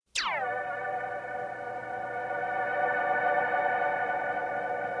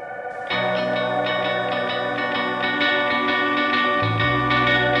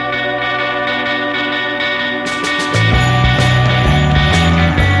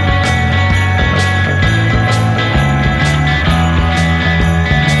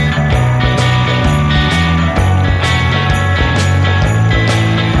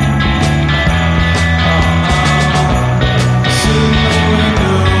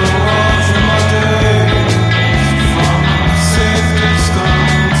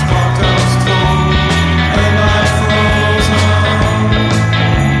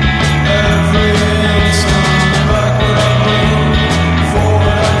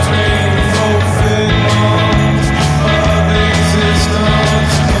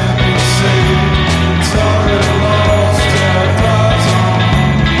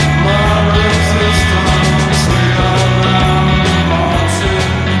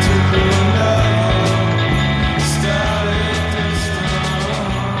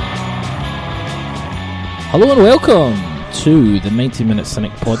Hello and welcome to the 90 Minute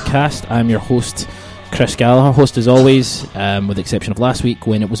Cynic podcast. I'm your host, Chris Gallagher, host as always, with the exception of last week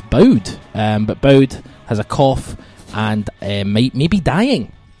when it was Boud. But Boud has a cough and might be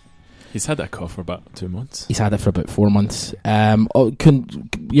dying. He's had that cough for about 2 months. He's had it for about 4 months. Best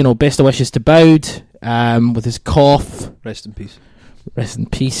of wishes to Boud with his cough. Rest in peace. Rest in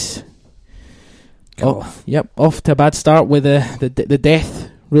peace. Off to a bad start with the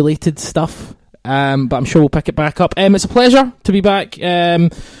death-related stuff. But I'm sure we'll pick it back up. It's a pleasure to be back. Louis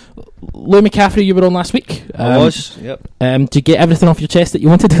McCaffrey, you were on last week. I was, yep. Did you get everything off your chest that you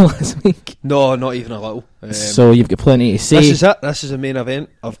wanted to last week? No, not even a little. So you've got plenty to say. This is it. This is the main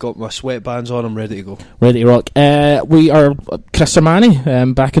event. I've got my sweatbands on. I'm ready to go. Ready to rock. We are Chris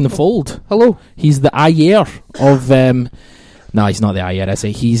Sermani, back in the fold. Hello. He's the Ayer of... no, he's not the Ayer, is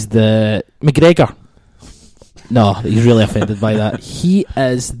he? He's the McGregor. No, he's really offended by that. He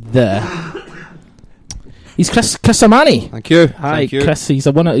is the... He's Chris Sermani. Thank you. Hi, Thank you. Chris. He's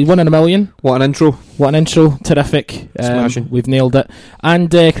one in a million. What an intro. What an intro. Terrific. Smashing. We've nailed it.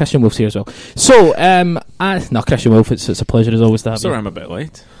 And Christian Wolf's here as well. So, Christian Wolf, it's a pleasure as always to have Sorry, you. I'm a bit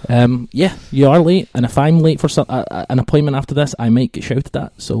late. Yeah, you are late. And if I'm late for an appointment after this, I might get shouted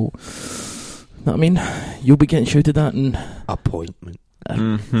at. So, know what I mean? You'll be getting shouted at. And Appointment.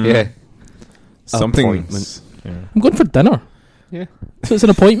 Mm-hmm. Yeah. Something. Appointment. Yeah. I'm going for dinner. Yeah. So it's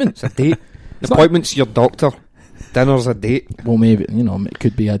an appointment. It's a date. Appointment's your doctor. Dinner's a date. Well, maybe, it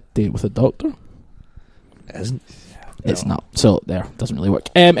could be a date with a doctor. It isn't. It's not. So, there. Doesn't really work.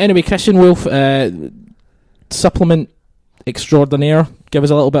 Anyway, Christian Wolf, supplement extraordinaire. Give us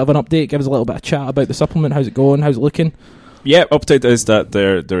a little bit of an update. Give us a little bit of chat about the supplement. How's it going? How's it looking? Yeah, update is that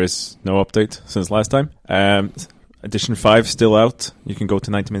there is no update since last time. Edition 5 still out. You can go to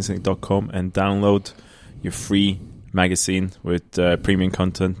 90minutescynic.com and download your free magazine with premium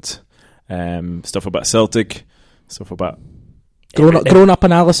content. Stuff about Celtic, stuff about Grown-up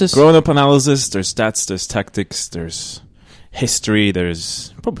analysis. Grown-up analysis. There's stats, there's tactics, there's history,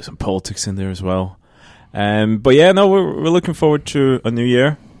 there's probably some politics in there as well. But yeah, no, we're looking forward to a new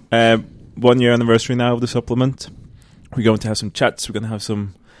year. 1 year anniversary now of the supplement. We're going to have some chats, we're going to have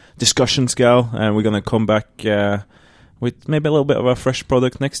some discussions, Gal, and we're going to come back with maybe a little bit of a fresh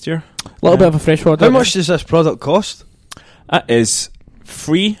product next year. A little bit of a fresh product. How much does this product cost? That is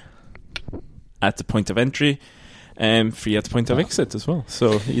free at the point of entry and free at the point of exit as well.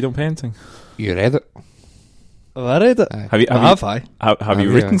 So you don't pay anything. You read it? Have I read it? Have you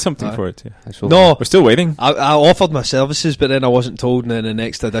written something for it? Yeah. No. We're still waiting. I offered my services, but then I wasn't told, and then the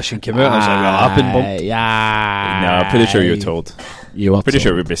next edition came out. I was like, well, I've been bumped. Yeah. No, I'm pretty sure you were told. You are pretty told.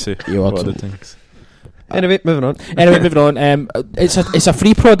 sure we're busy. You are with other told. things. Anyway, moving on. It's a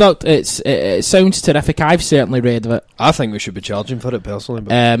free product. It sounds terrific. I've certainly read of it. I think we should be charging for it personally.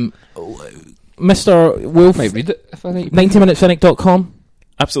 But Mr. Wolf, Might read it if I think. 90minutecynic.com.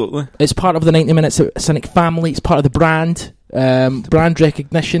 Absolutely. It's part of the 90 Minutes Cynic family. It's part of the brand. Brand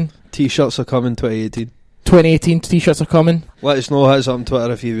recognition. T-shirts are coming 2018. 2018 t-shirts are coming. Let us know, hit us up on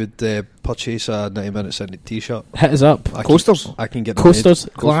Twitter if you would purchase a 90 Minutes Cynic t-shirt. Hit us up. Coasters. I can get them Coasters,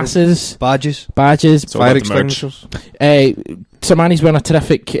 made. glasses, Badges. It's all Fire about the merch. extinguishers. Sermani's wearing a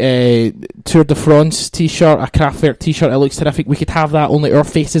terrific Tour de France t-shirt, a Kraftwerk t-shirt. It looks terrific. We could have that, only our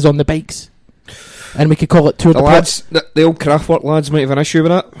faces on the bikes. And we could call it Tour The lads, the old Kraftwerk lads might have an issue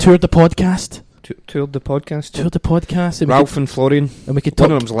with that. Tour de Podcast. Tour the podcast. Tour de Podcast. And Ralph and Florian. and we could One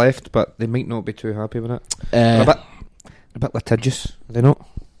talk. of them's left, but they might not be too happy with it. Uh, They're a bit litigious, are they not?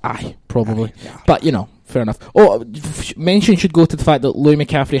 Aye, probably. But, fair enough. Oh, mention should go to the fact that Louis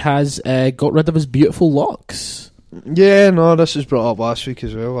McCaffrey has got rid of his beautiful locks. Yeah, no, this was brought up last week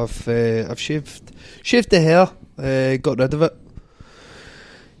as well. I've shaved the hair, got rid of it.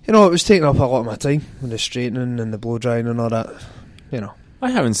 It was taking up a lot of my time with the straightening and the blow drying and all that. I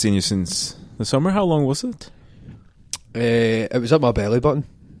haven't seen you since the summer. How long was it? It was at my belly button,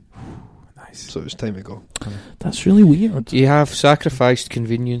 Nice. so it was time to go. That's really weird. You have sacrificed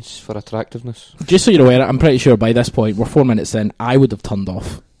convenience for attractiveness. Just so you're aware, I'm pretty sure by this point, we're 4 minutes in, I would have turned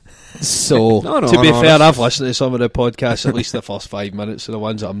off. So, To be fair, I've listened to some of the podcasts, at least the first 5 minutes, of the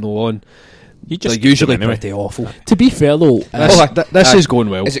ones that I'm not on. You They're just usually anyway. pretty awful. to be fair though, This is going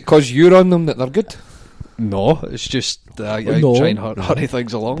well. Is it because you're on them that they're good? No, it's just I No. try and hurry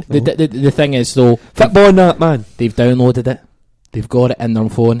things along. the thing is though, Football on that, man. they've downloaded it. They've got it in their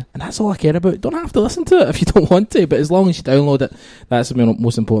phone, and that's all I care about. Don't have to listen to it if you don't want to, but as long as you download it, that's the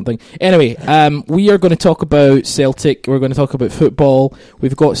most important thing. Anyway, we are going to talk about Celtic. We're going to talk about football.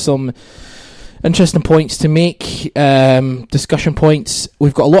 We've got some interesting points to make, discussion points.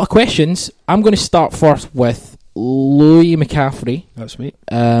 We've got a lot of questions. I'm going to start first with Louis McCaffrey. That's me.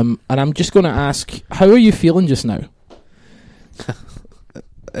 And I'm just going to ask, how are you feeling just now?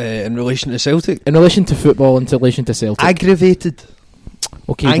 In relation to Celtic? In relation to football and in relation to Celtic? Aggravated.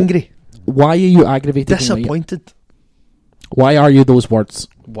 Okay. Angry. Why are you aggravated? Disappointed. Why are you those words?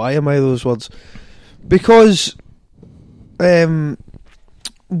 Why am I those words? Because we're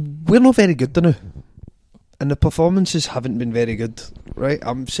not very good now. And the performances haven't been very good, right?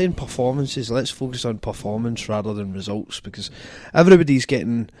 I'm saying performances. Let's focus on performance rather than results, because everybody's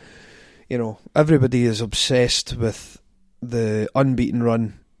getting, everybody is obsessed with the unbeaten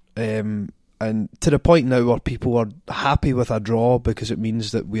run, and to the point now where people are happy with a draw because it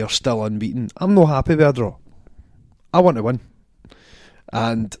means that we are still unbeaten. I'm not happy with a draw. I want to win,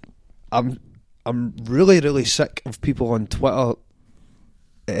 and I'm really, really sick of people on Twitter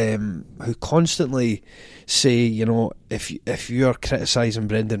who constantly say, if you're criticising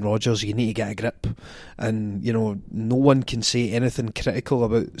Brendan Rodgers, you need to get a grip, and no one can say anything critical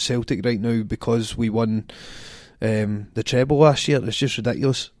about Celtic right now because we won the treble last year. It's just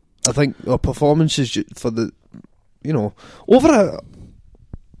ridiculous. I think our performances for the over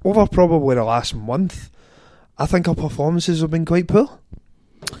probably the last month, I think our performances have been quite poor.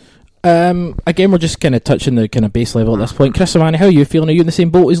 Again, we're just kind of touching the kind of base level at this point. Chris O'Mahony, how are you feeling? Are you in the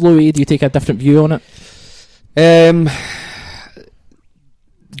same boat as Louis? Do you take a different view on it?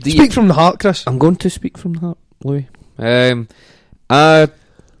 Speak from the heart, Chris. I'm going to speak from the heart, Louis. I'm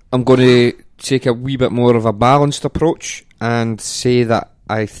going to take a wee bit more of a balanced approach and say that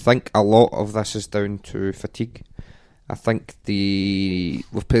I think a lot of this is down to fatigue. I think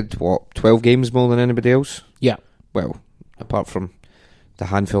we've played 12 games more than anybody else. Yeah. Well, apart from the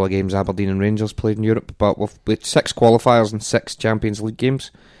handful of games Aberdeen and Rangers played in Europe, but we've played 6 qualifiers and 6 Champions League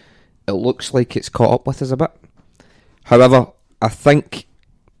games. It looks like it's caught up with us a bit. However, I think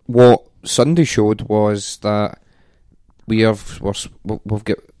what Sunday showed was that we've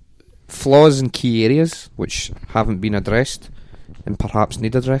got flaws in key areas which haven't been addressed and perhaps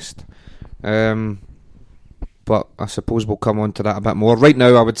need addressed. But I suppose we'll come on to that a bit more. Right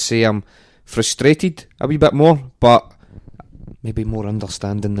now I would say I'm frustrated a wee bit more, but maybe more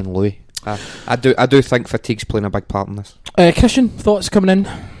understanding than Louis. I do think fatigue's playing a big part in this. Christian, thoughts coming in?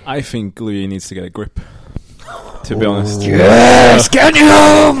 I think Louis needs to get a grip, to be honest. Yes, get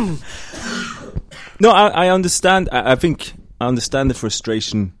him! No, I understand. I think I understand the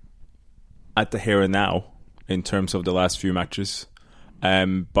frustration at the here and now in terms of the last few matches.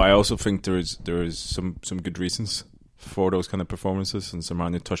 But I also think there is some good reasons for those kind of performances, and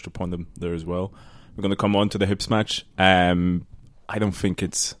Sermanio touched upon them there as well. We're going to come on to the Hibs match. I don't think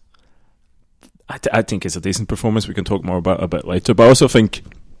it's... I think it's a decent performance. We can talk more about it a bit later. But I also think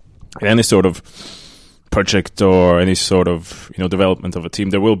any sort of project or any sort of development of a team,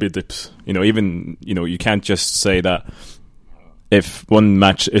 there will be dips. You can't just say that if one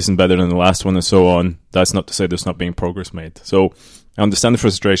match isn't better than the last one and so on. That's not to say there's not being progress made. So I understand the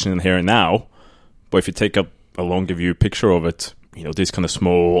frustration in here and now, but if you take up a longer view picture of it, these kind of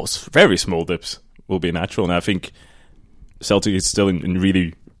small, very small dips will be natural. And I think Celtic is still in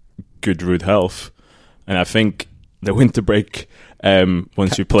really good rude health, and I think the winter break,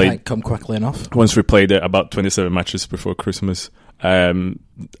 once we played about 27 matches before Christmas, comes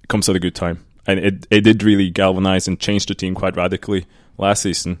at a good time, and it did really galvanise and change the team quite radically last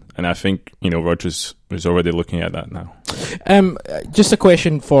season, and I think Rodgers is already looking at that now. Just a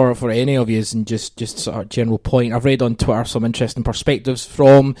question for any of you, and just sort of general point. I've read on Twitter some interesting perspectives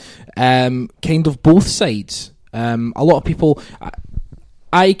from kind of both sides. A lot of people,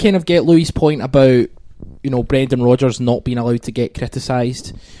 I kind of get Louis' point about Brendan Rodgers not being allowed to get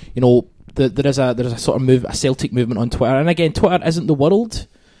criticised. There is a sort of a Celtic movement on Twitter, and again, Twitter isn't the world,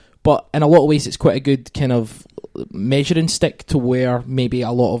 but in a lot of ways it's quite a good kind of measuring stick to where maybe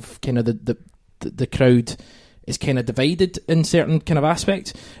a lot of kind of the crowd is kind of divided in certain kind of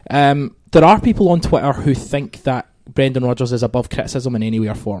aspects. There are people on Twitter who think that Brendan Rodgers is above criticism in any way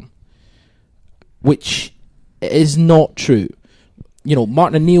or form, which is not true.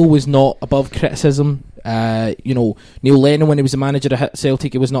 Martin O'Neill was not above criticism. Neil Lennon, when he was the manager at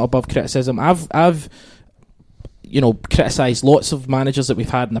Celtic, he was not above criticism. I've criticised lots of managers that we've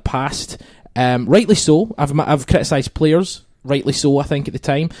had in the past. Rightly so. I've criticised players. Rightly so, I think, at the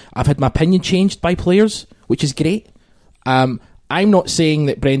time. I've had my opinion changed by players, which is great. I'm not saying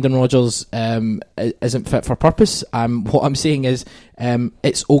that Brendan Rodgers isn't fit for purpose. What I'm saying is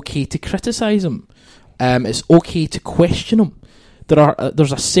it's okay to criticise him. It's okay to question him.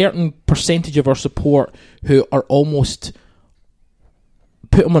 There's a certain percentage of our support who are almost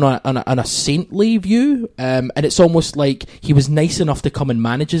put him on a saintly view, and it's almost like he was nice enough to come and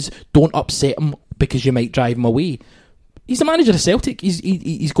manage us. Don't upset him because you might drive him away. He's the manager of Celtic.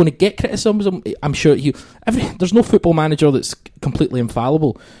 He's going to get criticism. I'm sure there's no football manager that's completely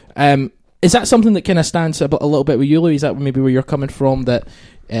infallible. Is that something that kind of stands a little bit with you, Louis? Is that maybe where you're coming from? That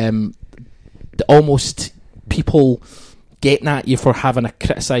almost people getting at you for having a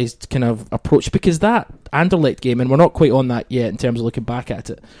criticised kind of approach, because that Anderlecht game, and we're not quite on that yet in terms of looking back at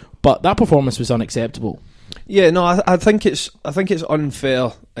it, but that performance was unacceptable. Yeah, no, I think it's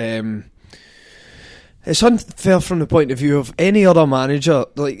unfair. It's unfair from the point of view of any other manager.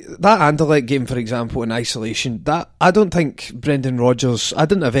 Like that Anderlecht game, for example, in isolation, that I don't think Brendan Rodgers. I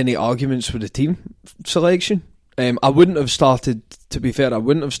didn't have any arguments with the team selection. I wouldn't have started. To be fair, I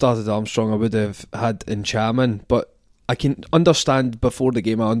wouldn't have started Armstrong. I would have had Nchaman, but I can understand before the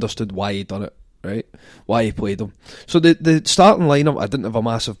game. I understood why he done it, right? Why he played him. So the starting lineup, I didn't have a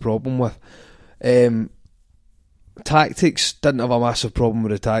massive problem with. Tactics, didn't have a massive problem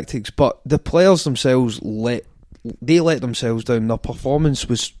with the tactics, but the players themselves let themselves down. Their performance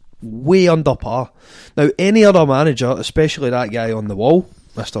was way under par. Now, any other manager, especially that guy on the wall,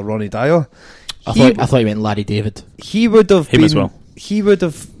 Mr. Ronnie Dyer, I thought you meant Larry David. He would have him been, as well. He would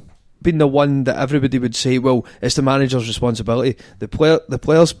have been the one that everybody would say, well, it's the manager's responsibility. The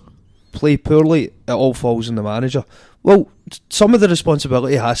players play poorly, it all falls on the manager. Well, some of the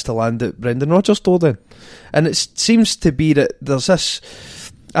responsibility has to land at Brendan Rodgers' door then. And it seems to be that there's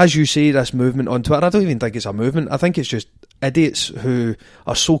this, as you say, this movement on Twitter. I don't even think it's a movement. I think it's just idiots who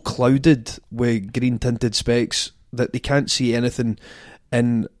are so clouded with green-tinted specs that they can't see anything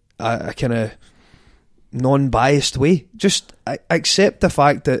in a kind of non-biased way. Just accept the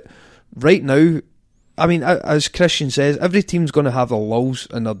fact that right now, I mean, as Christian says, every team's going to have their lulls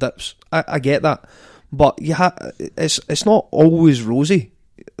and their dips. I get that. But it's not always rosy.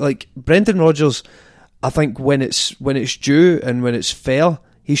 Like Brendan Rodgers, I think when it's due and when it's fair,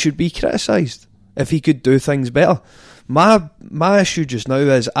 he should be criticised if he could do things better. My issue just now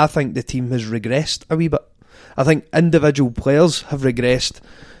is I think the team has regressed a wee bit. I think individual players have regressed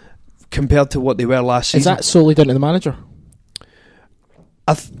compared to what they were last season. Is that solely down to the manager?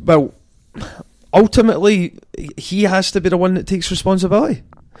 Well, ultimately, he has to be the one that takes responsibility.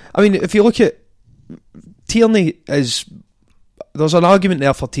 I mean, if you look at Tierney, there's an argument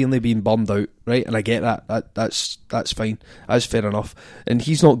there for Tierney being bummed out, right? And I get that. That's fine. That's fair enough. And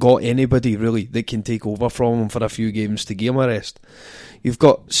he's not got anybody really that can take over from him for a few games to give him a rest. You've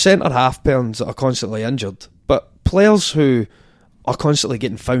got centre half pairs that are constantly injured, but players who are constantly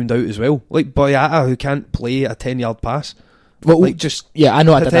getting found out as well, like Boyata, who can't play a 10-yard pass. Well, like just yeah, I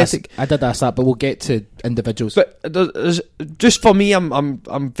know. I pathetic. did ask that, but we'll get to individuals. But just for me,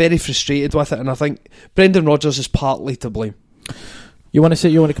 I'm very frustrated with it, and I think Brendan Rodgers is partly to blame. You want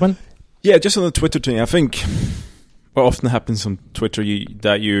to come in? Yeah, just on the Twitter thing, I think what often happens on Twitter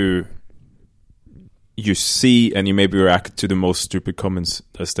that you see and you maybe react to the most stupid comments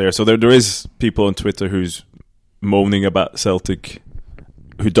that's there. So there is people on Twitter who's moaning about Celtic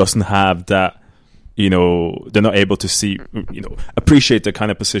who doesn't have that. You know, they're not able to see, appreciate the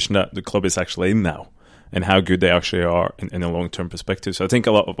kind of position that the club is actually in now and how good they actually are in a long-term perspective. So I think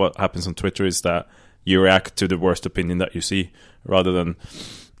a lot of what happens on Twitter is that you react to the worst opinion that you see rather than,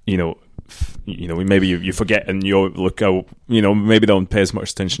 maybe you forget and you look out, maybe don't pay as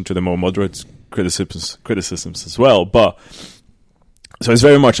much attention to the more moderate criticisms as well. But so it's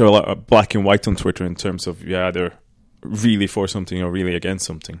very much a black and white on Twitter in terms of, they're really for something or really against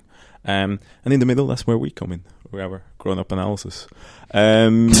something. And in the middle, that's where we come in. We have our grown-up analysis.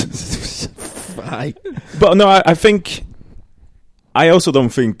 But no, I also don't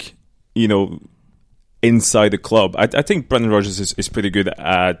think, inside the club. I think Brendan Rodgers is pretty good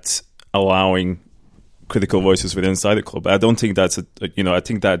at allowing critical voices within inside the club. I don't think that's I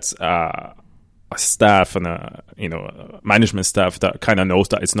think that's a staff and a management staff that kind of knows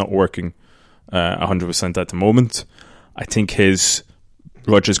that it's not working 100% at the moment. I think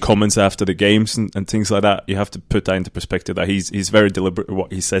Rodgers' comments after the games and things like that, you have to put that into perspective, that he's very deliberate in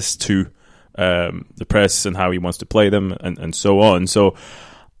what he says to the press and how he wants to play them and so on. So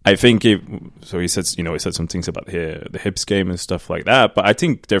I think he said some things about the Hibs game and stuff like that, but I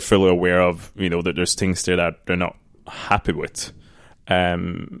think they're fully aware of that there's things there that they're not happy with.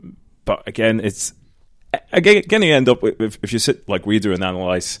 But again, you end up with, if you sit like we do and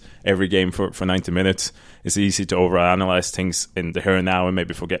analyse every game for 90 minutes, it's easy to overanalyze things in the here and now and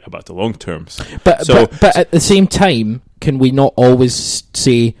maybe forget about the long terms. But at the same time, can we not always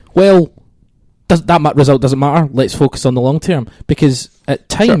say, well, that result doesn't matter, let's focus on the long term? Because at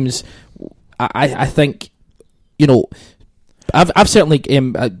times, sure. I think, I've certainly,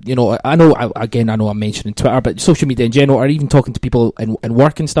 you know, I know I'm mentioning Twitter, but social media in general, or even talking to people in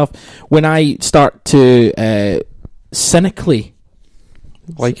work and stuff, when I start to cynically,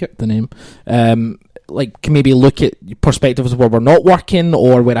 Like it. the name, like can maybe look at perspectives where we're not working,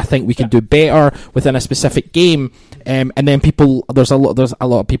 or where I think we can do better within a specific game, and then there's a lot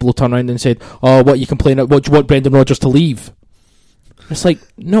of people who turn around and said, "Oh, what you complain about? What do you want Brendan Rodgers to leave?" It's like,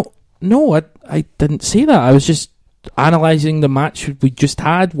 no, I didn't say that. I was just analysing the match we just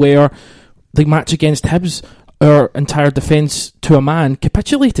had, where the match against Hibs, our entire defence to a man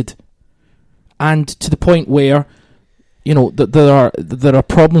capitulated, and to the point where, you know, there are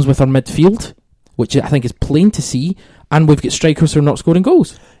problems with our midfield, which I think is plain to see, and we've got strikers who are not scoring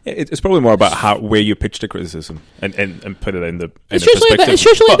goals. It's probably more about where you pitch the criticism and put it in the It's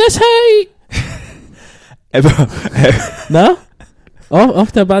usually this height. No? Oh,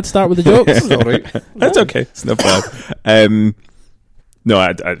 off to a bad start with the jokes. All right. That's okay. It's not bad. No,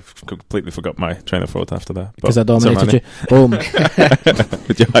 I completely forgot my train of thought after that. Because I dominated you. Boom.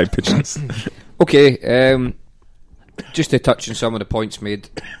 With your high pitches. Okay, just to touch on some of the points made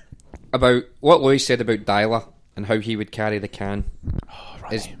about what Louis said about Dyla and how he would carry the can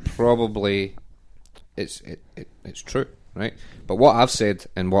is probably it's true, right? But what I've said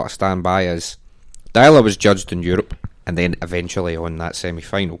and what I stand by is Dyla was judged in Europe and then eventually on that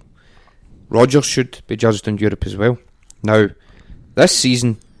semi-final. Rodgers should be judged in Europe as well. Now, this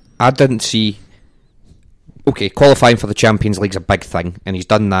season, I didn't see... Okay, qualifying for the Champions League's a big thing, and he's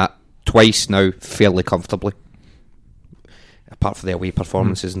done that twice now fairly comfortably. Apart from the away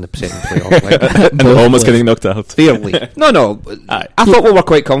performances in the second playoff leg. And almost getting knocked out. Fairly. No. I thought we were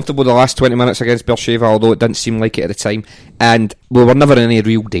quite comfortable the last 20 minutes against Beersheva, although it didn't seem like it at the time. And we were never in any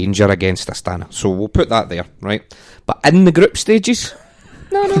real danger against Astana. So we'll put that there, right? But in the group stages...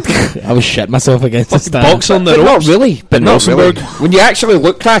 No. I was shit myself against Astana. Box on the But ropes. not really. But not really. Rosenborg. When you actually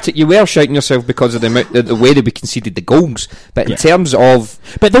looked at it, you were shouting yourself because of the way that we conceded the goals. But in terms of...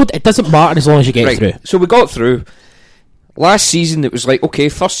 But though, it doesn't matter as long as you get through. So we got through. Last season, it was like, okay,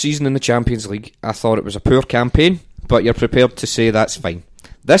 first season in the Champions League, I thought it was a poor campaign, but you're prepared to say that's fine.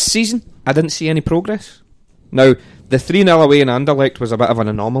 This season, I didn't see any progress. Now, the 3-0 away in Anderlecht was a bit of an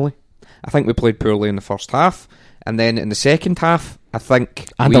anomaly. I think we played poorly in the first half, and then in the second half, I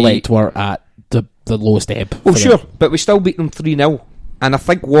think Anderlecht were at the lowest ebb. Oh, sure, but we still beat them 3-0. And I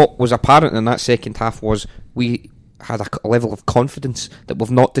think what was apparent in that second half was we had a level of confidence that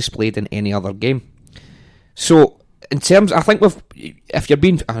we've not displayed in any other game. So... in terms, I think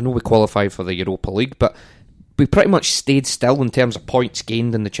I know we qualified for the Europa League, but we pretty much stayed still in terms of points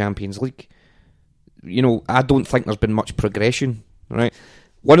gained in the Champions League. You know, I don't think there's been much progression, right?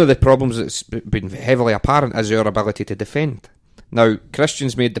 One of the problems that's been heavily apparent is our ability to defend. Now,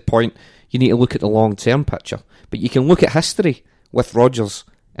 Christian's made the point, you need to look at the long-term picture, but you can look at history with Rodgers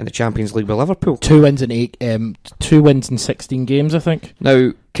in the Champions League with Liverpool. 2 wins in 16 games, I think.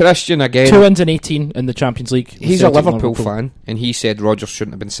 Now, Christian again... 2 wins in 18 in the Champions League. He's a Liverpool fan, and he said Rodgers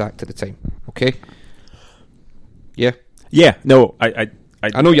shouldn't have been sacked at the time. Okay? Yeah? Yeah, no, I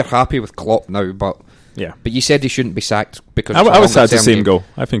know you're happy with Klopp now, but yeah. But you said he shouldn't be sacked because... I was sad to longer-term see him game. go.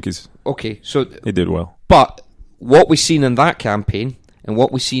 I think Okay, so... he did well. But what we've seen in that campaign, and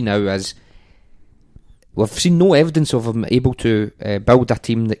what we see now is... we've seen no evidence of him able to build a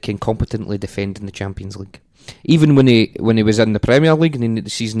team that can competently defend in the Champions League. Even when he was in the Premier League and in the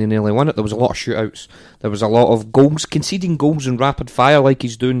season he nearly won it, there was a lot of shootouts. There was a lot of goals, conceding goals in rapid fire like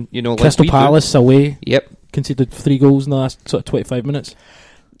he's doing, you know, Crystal like Palace away. Yep. Conceded 3 goals in the last sort of 25 minutes.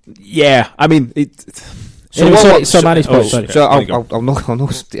 Yeah, I mean... Sorry,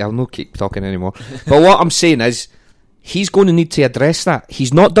 I'll not keep talking anymore. But what I'm saying is, he's going to need to address that.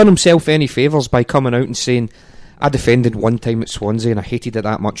 He's not done himself any favours by coming out and saying, I defended one time at Swansea and I hated it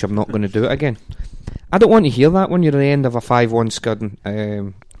that much, I'm not going to do it again. I don't want to hear that when you're at the end of a 5-1 scud,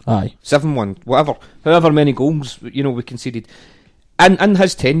 7-1, whatever, however many goals, you know, we conceded. And in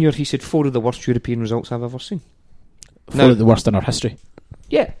his tenure, he said 4 of the worst European results I've ever seen. 4 of the worst in our history.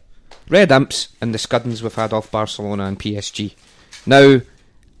 Yeah. Red Imps and the scuddings we've had off Barcelona and PSG. Now,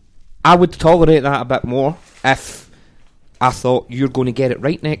 I would tolerate that a bit more if I thought you're going to get it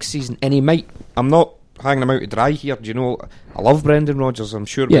right next season, and he might. I'm not hanging him out to dry here. Do you know? I love Brendan Rodgers. I'm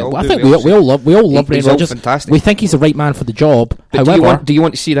sure we all do. I think we all love Brendan Rodgers. Fantastic. We think he's the right man for the job. But However, do you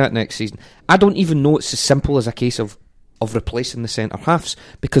want to see that next season? I don't even know it's as simple as a case of replacing the centre halves,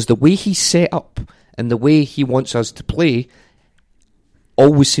 because the way he's set up and the way he wants us to play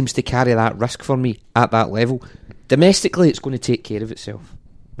always seems to carry that risk for me at that level. Domestically, it's going to take care of itself,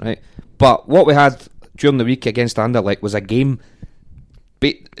 right? But what we had during the week against Anderlecht was a game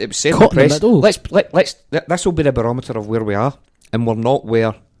it was said in Caught the in the press. middle. This will be the barometer of where we are, and we're not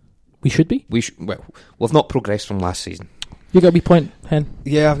where We should be. we've not progressed from last season. You got a wee point, Hen.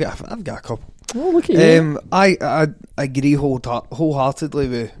 Yeah, I've got a couple. Oh, look at you. I agree wholeheartedly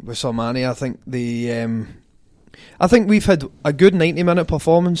with Somani. I think we've had a good 90-minute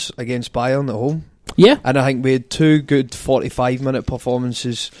performance against Bayern at home, Yeah. and I think we had two good 45-minute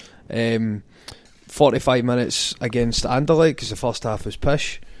performances. 45 minutes against Anderlecht because the first half was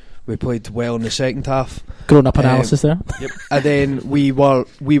pish. We played well in the second half. Grown up analysis there. Yep. And then we were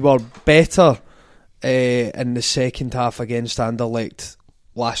better in the second half against Anderlecht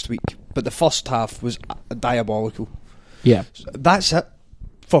last week, but the first half was diabolical. Yeah. That's it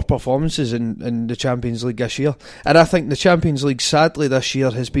for performances in the Champions League this year. And I think the Champions League, sadly, this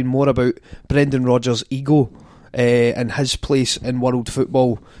year has been more about Brendan Rodgers' ego and his place in world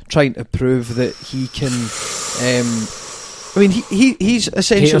football, trying to prove that he can. He's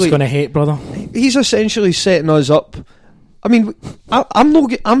essentially. Haters gonna hate, brother. He's essentially setting us up. I mean, I'm not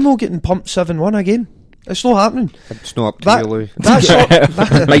getting pumped 7-1 again. It's not happening. It's not up to you, Louis.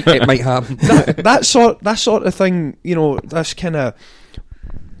 It might happen. that sort of thing. You know, that's kind of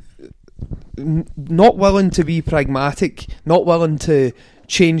not willing to be pragmatic, not willing to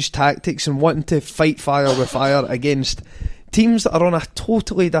change tactics, and wanting to fight fire with fire against teams that are on a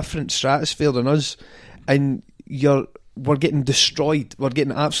totally different stratosphere than us, and we're getting destroyed. We're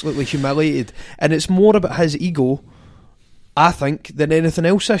getting absolutely humiliated, and it's more about his ego, I think, than anything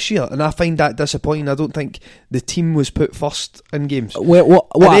else this year, and I find that disappointing. I don't think the team was put first in games. What?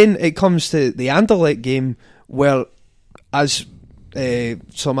 And then it comes to the Anderlecht game, where, as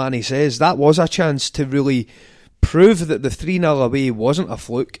Somani says, that was a chance to really prove that the 3-0 away wasn't a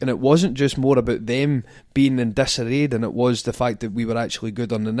fluke, and it wasn't just more about them being in disarray than it was the fact that we were actually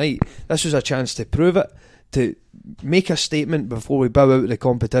good on the night. This was a chance to prove it, to make a statement before we bow out of the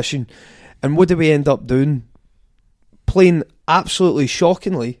competition. And what do we end up doing? Playing absolutely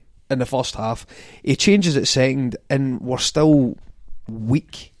shockingly in the first half. He changes at second, and we're still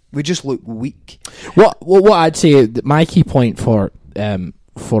weak. We just look weak. What I'd say, my key point for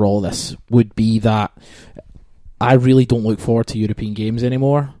all this would be that I really don't look forward to European games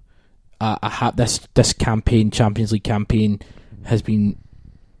anymore. I have this campaign, Champions League campaign, has been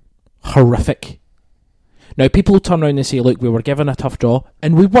horrific. Now, people will turn around and say, look, we were given a tough draw,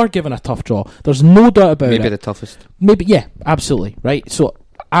 and we were given a tough draw. There's no doubt about it. Maybe the toughest. Maybe, yeah, absolutely, right? So,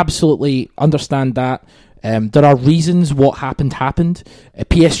 absolutely understand that. There are reasons what happened.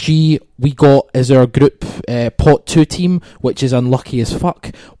 PSG, we got as our group pot 2 team, which is unlucky as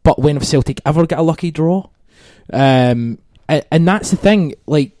fuck. But when have Celtic ever get a lucky draw? And that's the thing,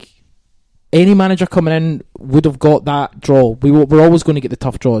 like, any manager coming in would have got that draw. We're always going to get the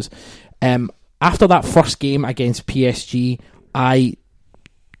tough draws. After that first game against PSG, I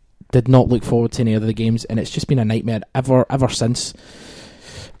did not look forward to any other games, and it's just been a nightmare ever since.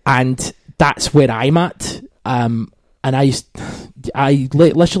 And that's where I'm at. And I've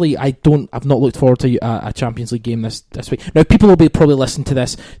not looked forward to a Champions League game this week. Now, people will be probably listening to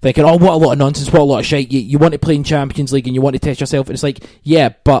this thinking, oh, what a lot of nonsense, what a lot of shit. You want to play in Champions League and you want to test yourself. And it's like, yeah,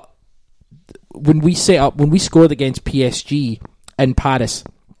 but when we scored against PSG in Paris,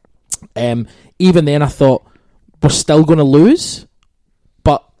 even then I thought, we're still going to lose,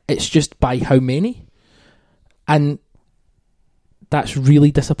 but it's just by how many? And that's really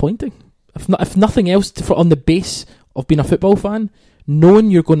disappointing. If nothing else, on the base of being a football fan,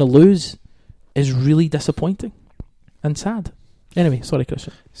 knowing you're going to lose is really disappointing and sad. Anyway, sorry,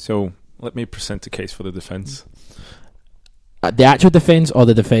 Christian. So let me present a case for the defence. The actual defence or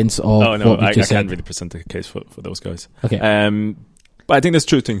the defence of Oh no, what we I just can't said? really present a case for those guys. Okay. But I think there's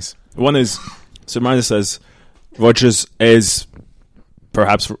two things. One is, Samani says, Rodgers is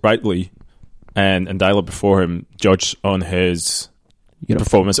perhaps rightly, and Dyla before him, judged on his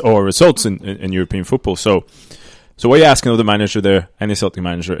performance or results in European football. So what you're asking of the manager there, any Celtic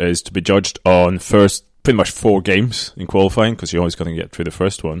manager, is to be judged on first pretty much 4 games in qualifying, because you're always going to get through the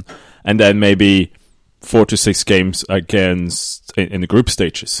first one, and then maybe 4 to 6 games against in the group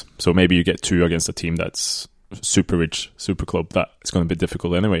stages. So maybe you get 2 against a team that's super rich, super club. That's going to be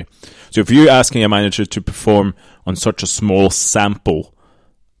difficult anyway. So if you're asking a manager to perform on such a small sample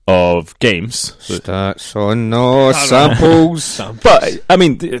of games, Stats on no samples. but I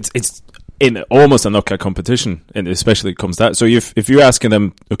mean, it's in almost a knockout competition, and especially it comes that. So if you're asking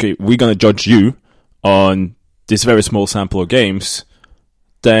them, okay, we're going to judge you on this very small sample of games,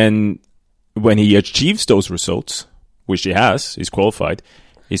 then when he achieves those results, which he has, he's qualified,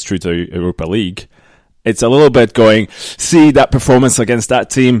 he's through to Europa League, it's a little bit going, see that performance against that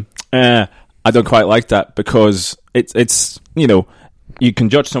team, I don't quite like that, because it's you can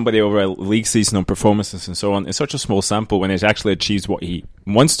judge somebody over a league season on performances and so on. It's such a small sample. When it actually achieves what he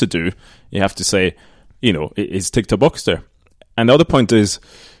wants to do, you have to say, it's ticked a box there. And the other point is,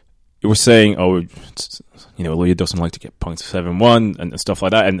 you were saying, Louis doesn't like to get points 7-1 and stuff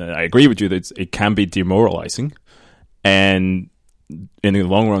like that. And I agree with you that it can be demoralizing. And in the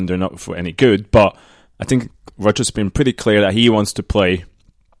long run, they're not for any good. But I think Rodgers has been pretty clear that he wants to play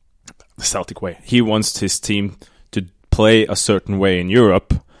the Celtic way. He wants his team to play a certain way in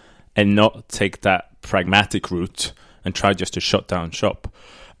Europe and not take that pragmatic route and try just to shut down shop.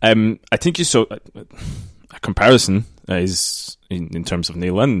 I think you saw a comparison is in terms of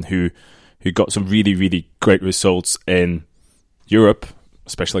Neil Lennon, who got some really, really great results in Europe,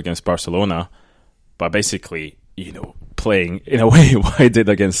 especially against Barcelona, by basically, playing in a way what I did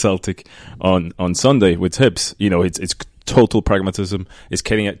against Celtic on Sunday with Hibs. It's total pragmatism. It's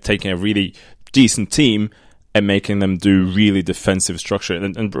taking a really decent team and making them do really defensive structure.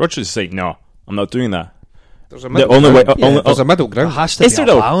 And Rodgers is saying, no, I'm not doing that. There's a middle ground. There's a middle ground. There has to be a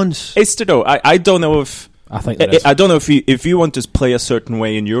balance. It's to know. I don't know if... I think there is. I don't know if you want to play a certain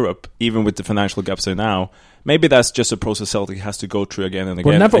way in Europe, even with the financial gaps there now. Maybe that's just a process Celtic has to go through again and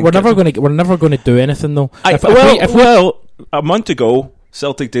again. We're never going to do anything though. A month ago,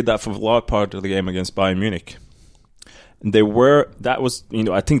 Celtic did that for a large part of the game against Bayern Munich. And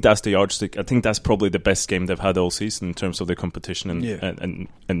I think that's the yardstick. I think that's probably the best game they've had all season in terms of the competition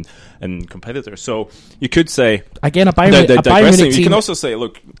and competitors. So you could say again a Bayern Munich team. You can also say,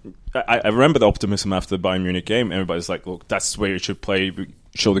 look, I remember the optimism after the Bayern Munich game. Everybody's like, look, that's where you should play. We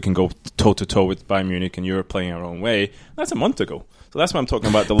surely can go toe to toe with Bayern Munich, and you're playing our own way. That's a month ago. So that's why I'm talking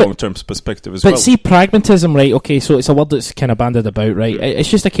about the long-term perspective as well. But see, pragmatism, right? Okay, so it's a word that's kind of bandied about, right? It's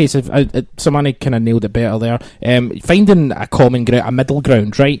just a case of Samani kind of nailed it better there. Finding a common ground, a middle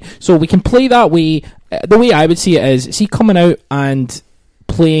ground, right? So we can play that way. The way I would see it is, see, coming out and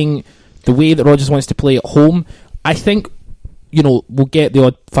playing the way that Rodgers wants to play at home. I think we'll get the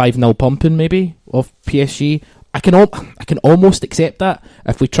odd 5-0 pumping maybe of PSG. I can almost accept that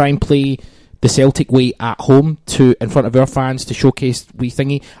if we try and play the Celtic way at home in front of our fans to showcase we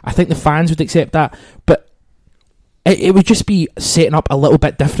thingy. I think the fans would accept that, but it would just be setting up a little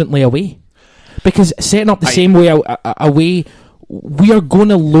bit differently away. Because setting up the same way away, we are going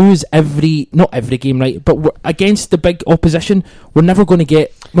to lose not every game, right? But against the big opposition, we might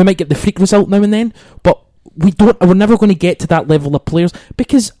get the freak result now and then, but we're never going to get to that level of players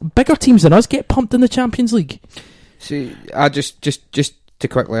because bigger teams than us get pumped in the Champions League. See, I just to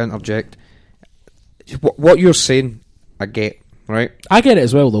quickly interject. What you're saying, I get, right? I get it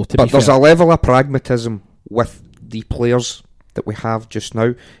as well, though. But there's a level of pragmatism with the players that we have just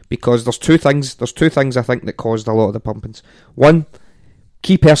now, because there's two things I think that caused a lot of the pumpings. One,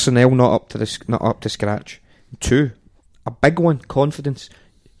 key personnel not up to scratch. Two, a big one, confidence.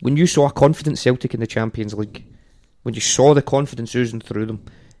 When you saw a confident Celtic in the Champions League, when you saw the confidence oozing through them,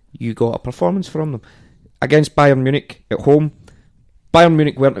 you got a performance from them. Against Bayern Munich at home, Bayern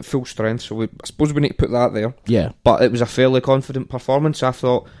Munich weren't at full strength, so I suppose we need to put that there. Yeah. But it was a fairly confident performance. I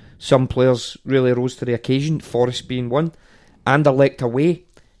thought some players really rose to the occasion, Forest being one, and Anderlecht away.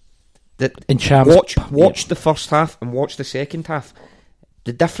 Watch the first half and watch the second half.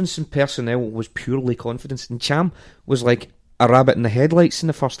 The difference in personnel was purely confidence. And Cham was like a rabbit in the headlights in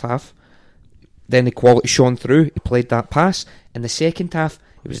the first half. Then the quality shone through. He played that pass. In the second half,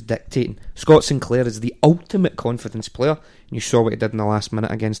 he was dictating. Scott Sinclair is the ultimate confidence player. And you saw what he did in the last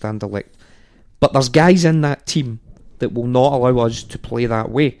minute against Anderlecht. But there's guys in that team that will not allow us to play that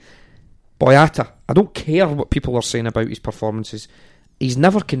way. Boyata, I don't care what people are saying about his performances. He's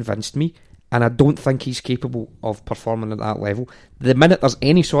never convinced me, and I don't think he's capable of performing at that level. The minute there's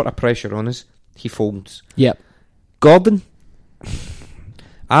any sort of pressure on us, he folds. Yep. Gordon,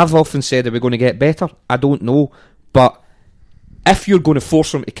 I've often said, are we going to get better? I don't know, but if you're going to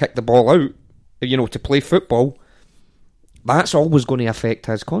force him to kick the ball out, to play football, that's always going to affect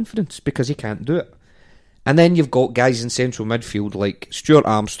his confidence because he can't do it. And then you've got guys in central midfield like Stuart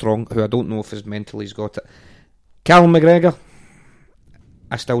Armstrong, who I don't know if he's got it. Callum McGregor,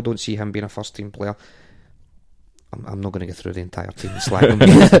 I still don't see him being a first team player. I'm not going to get through the entire team and slag him.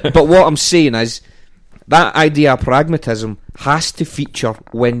 But what I'm saying is, that idea of pragmatism has to feature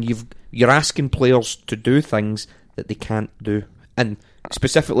when you're asking players to do things that they can't do. And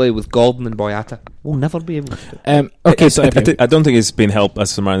specifically with Gordon and Boyata, we'll never be able to. I don't think it's been helped, as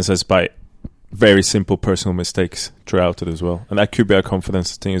Samara says, by very simple personal mistakes throughout it as well, and that could be a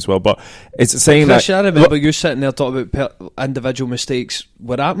confidence thing as well. But it's saying Chris, I remember you sitting there talking about individual mistakes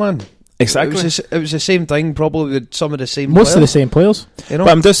with that man. Exactly, it was the same thing, probably with some of the same. Most of the same players. But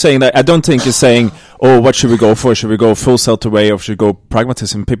I'm just saying that I don't think it's saying, what should we go for? Should we go full Celta way or should we go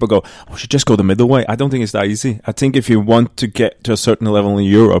pragmatism? People go, we should just go the middle way. I don't think it's that easy. I think if you want to get to a certain level in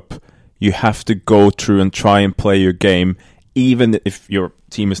Europe, you have to go through and try and play your game, even if your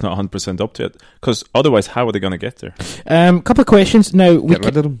team is not 100% up to it. Because otherwise, how are they going to get there? Couple of questions. Now, Get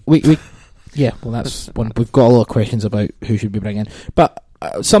rid of them. Yeah, well, that's one. We've got a lot of questions about who should we bring in. But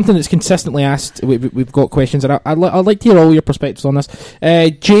something that's consistently asked, we've got questions, and I'd like to hear all your perspectives on this.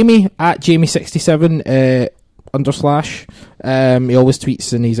 Jamie, at Jamie67, _. He always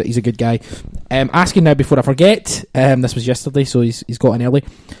tweets, and he's a good guy. Asking now before I forget, this was yesterday, so he's got in early.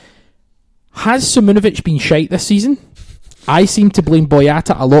 Has Simunovic been shite this season? I seem to blame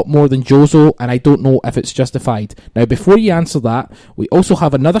Boyata a lot more than Jozo, and I don't know if it's justified. Now, before you answer that, we also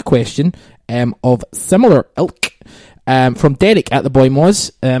have another question of similar ilk from Derek at the Boy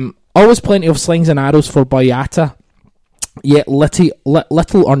Moz. Always plenty of slings and arrows for Boyata, yet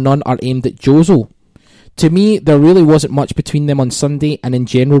little or none are aimed at Jozo. To me, there really wasn't much between them on Sunday, and in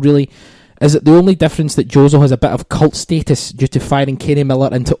general, really. Is it the only difference that Jozo has a bit of cult status due to firing Kenny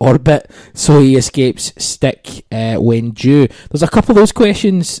Miller into orbit, so he escapes stick when due? There's a couple of those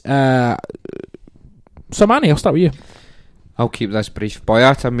questions. Samani, I'll start with you. I'll keep this brief.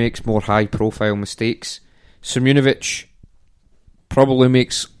 Boyata makes more high-profile mistakes. Simunovic probably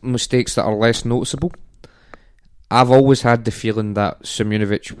makes mistakes that are less noticeable. I've always had the feeling that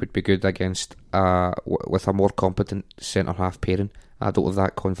Simunovic would be good against with a more competent centre-half pairing. I don't have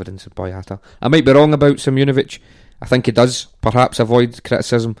that confidence in Boyata. I might be wrong about Simunovic. I think he does perhaps avoid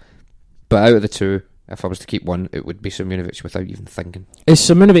criticism. But out of the two, if I was to keep one, it would be Simunovic without even thinking. Is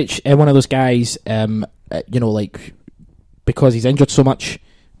Simunovic one of those guys, like, because he's injured so much,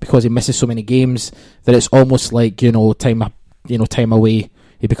 because he misses so many games, that it's almost like, time away,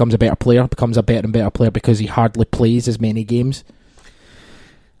 he becomes a better player, becomes a better and better player because he hardly plays as many games?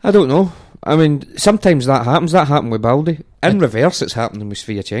 I don't know. I mean, sometimes that happens. That happened with Baldy. In reverse, it's happening with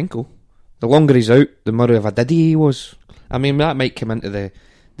Sviatchenko. The longer he's out, the more of a diddy he was. I mean, that might come into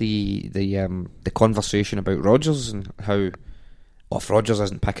the conversation about Rodgers and how, if Rodgers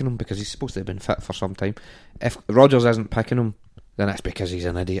isn't picking him because he's supposed to have been fit for some time. If Rodgers isn't picking him, then it's because he's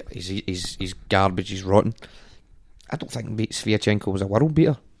an idiot. He's garbage. He's rotten. I don't think Sviatchenko was a world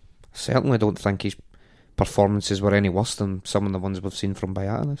beater. Certainly don't think his performances were any worse than some of the ones we've seen from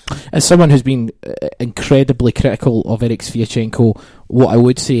Boyata. As someone who's been incredibly critical of Eric Sviatchenko, what I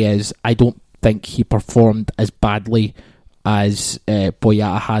would say is I don't think he performed as badly as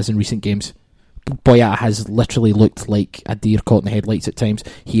Boyata has in recent games. Boyata has literally looked like a deer caught in the headlights at times.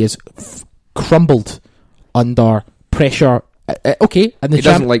 He has crumbled under pressure. Okay, and he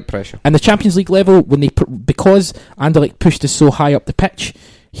doesn't like pressure. And the Champions League level, because Anderlecht pushed us so high up the pitch,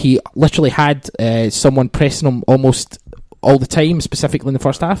 he literally had someone pressing him almost all the time, specifically in the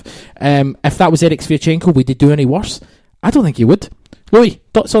first half. If that was Eric Sviatchenko, would he do any worse? I don't think he would. Louis,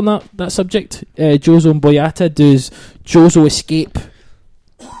 thoughts on that subject? Jozo and Boyata. Does Jozo escape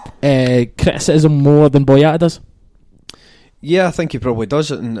criticism more than Boyata does? Yeah, I think he probably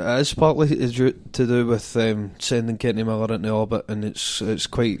does it, and it is partly to do with sending Kenny Miller into orbit, and it's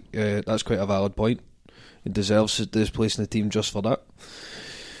quite that's quite a valid point. He deserves his place in the team just for that.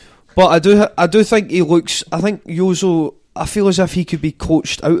 But I do think he looks. I think Jozo. I feel as if he could be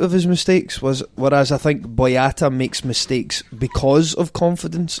coached out of his mistakes, whereas I think Boyata makes mistakes because of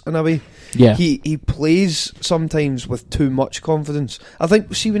confidence in a way. Yeah, he plays sometimes with too much confidence. I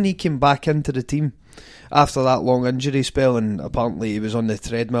think. See, when he came back into the team after that long injury spell, and apparently he was on the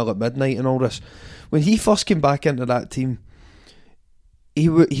treadmill at midnight and all this, when he first came back into that team, he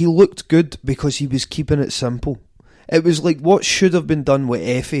looked good because he was keeping it simple. It was like what should have been done with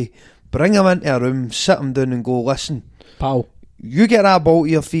Effie. Bring him into a room, sit him down and go, listen, pal, you get that ball to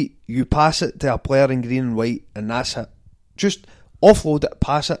your feet, you pass it to a player in green and white, and that's it. Just offload it,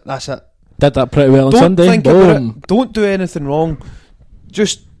 pass it, that's it. Did that pretty well on Don't Sunday. Think Boom. about it. Don't do anything wrong.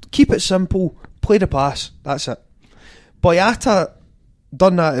 Just keep it simple, play the pass, that's it. Boyata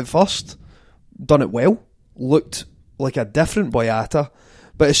done that at first, done it well, looked like a different Boyata.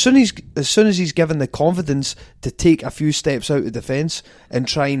 But as soon as he's given the confidence to take a few steps out of defence and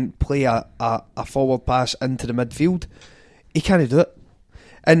try and play a forward pass into the midfield, he can't do it.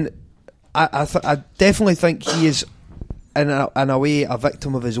 And I definitely think he is, in a way, a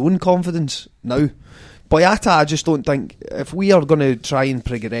victim of his own confidence now. Boyata, I just don't think, if we are going to try and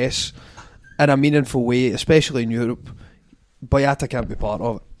progress in a meaningful way, especially in Europe, Boyata can't be part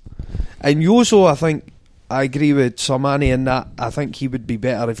of it. And Jozo, I think, I agree with Samani in that I think he would be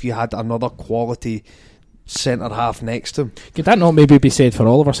better if you had another quality centre-half next to him. Could that not maybe be said for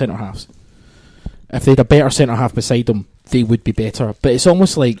all of our centre-halves? If they had a better centre-half beside them they would be better. But it's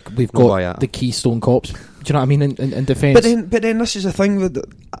almost like we've got Boyata. the Keystone Cops. Do you know what I mean in defence? But then this is the thing that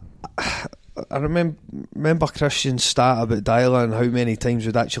I remember Christian's stat about Dyla and how many times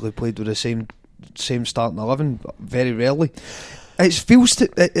we'd actually played with the same starting 11. Very rarely. It feels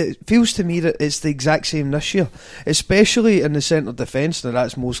to me that it's the exact same this year, especially in the centre defence. Now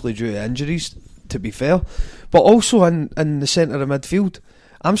that's mostly due to injuries, to be fair, but also in the centre of midfield.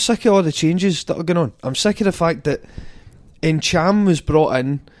 I'm sick of all the changes that are going on. I'm sick of the fact that Encham was brought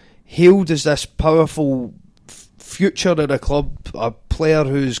in, hailed as this powerful future of the club, a player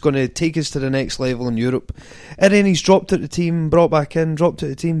who's going to take us to the next level in Europe, and then he's dropped out the team, brought back in, dropped out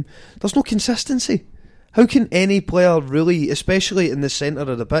the team. There's no consistency. How can any player really, especially in the centre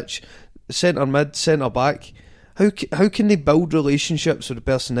of the pitch, centre mid, centre back, how can they build relationships with the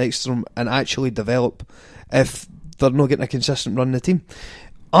person next to them and actually develop if they're not getting a consistent run in the team?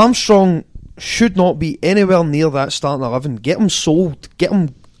 Armstrong should not be anywhere near that starting 11. Get him sold. Get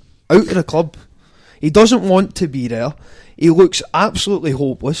him out of the club. He doesn't want to be there. He looks absolutely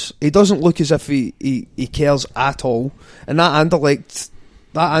hopeless. He doesn't look as if he cares at all. And that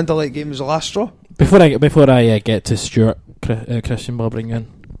Anderlecht game was the last straw. Before I get to Stuart, Christian, will bring you in.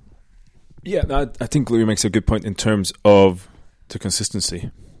 Yeah, I think Louis makes a good point in terms of the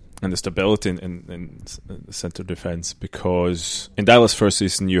consistency and the stability in the centre defence, because in Dyla's first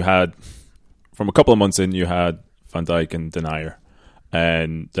season you had, from a couple of months in, you had Van Dijk and Denayer,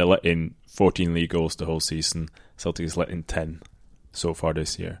 and they let in 14 league goals the whole season. Celtic has let in 10 so far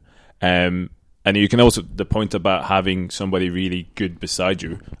this year. And you can also, the point about having somebody really good beside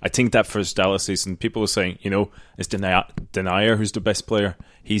you, I think that first Dallas season, people were saying, it's Denayer who's the best player.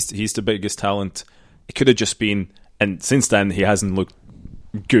 He's the biggest talent. It could have just been, and since then he hasn't looked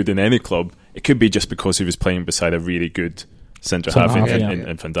good in any club. It could be just because he was playing beside a really good centre half in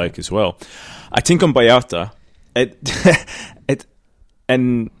Van Dijk as well. I think on Boyata,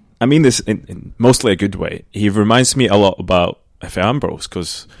 and I mean this in mostly a good way, he reminds me a lot about Efe Ambrose,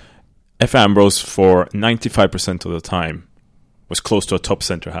 because Efe Ambrose for 95% of the time was close to a top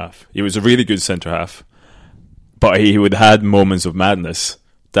centre half. He was a really good centre half, but he would have moments of madness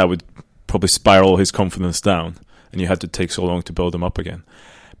that would probably spiral his confidence down, and you had to take so long to build him up again.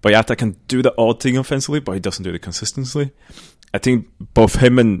 Boyata can do the odd thing offensively, but he doesn't do it consistently. I think both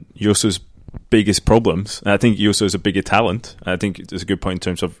him and Yusu's biggest problems, and I think Yusu is a bigger talent, and I think there's a good point in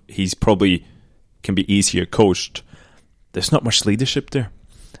terms of he's probably can be easier coached. There's not much leadership there.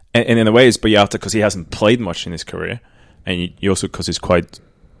 And in a way, it's Boyata because he hasn't played much in his career, and also because he's quite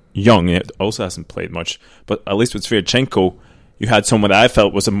young, he also hasn't played much. But at least with Svirchenko, you had someone that I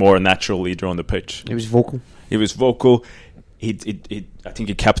felt was a more natural leader on the pitch. He was vocal. I think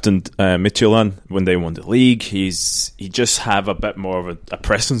he captained Midtjylland when they won the league. He just have a bit more of a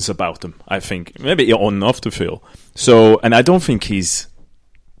presence about him, I think. Maybe on and off the field. So, and I don't think he's...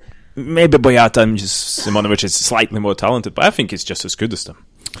 Maybe Boyata and just Simonovic is slightly more talented, but I think he's just as good as them.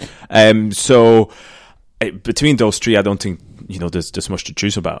 Between those three, I don't think there's much to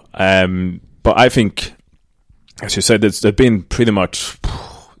choose about. But I think, as you said, there's been pretty much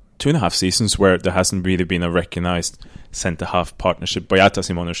 2.5 seasons where there hasn't really been a recognised centre-half partnership. Boyata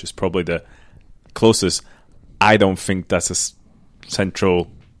Simonovic is probably the closest. I don't think that's a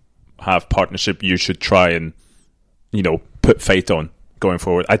central half partnership you should try and put faith on going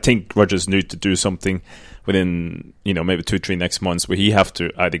forward. I think Rodgers need to do something within maybe 2-3 next months where he have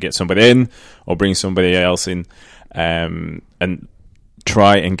to either get somebody in or bring somebody else in, and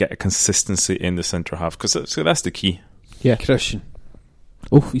try and get a consistency in the centre half, because that's the key. Yeah, Christian.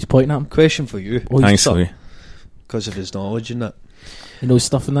 Oh, he's pointing at him. Question for you. Thanks, Louis. Because of his knowledge in that. He knows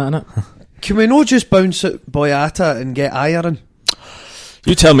stuff in that, innit? Can we not just bounce at Boyata and get Ajer in?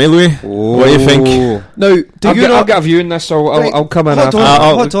 You tell me, Louis. What do you think? Now, I'll get a view in this, so I'll come in after.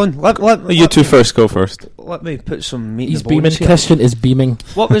 Hold on. Let you two first. Go first. Let me put some meat He's in the bones beaming. here. Christian is beaming.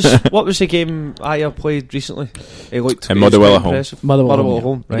 What was the game Ajer played recently? He looked Motherwell at home. Motherwell at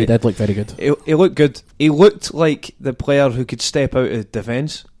home. Right. He did look very good. He looked good. He looked like the player who could step out of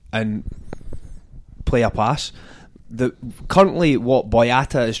defence and play a pass. Currently, what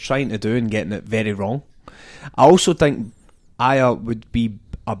Boyata is trying to do and getting it very wrong. I also think Ajer would be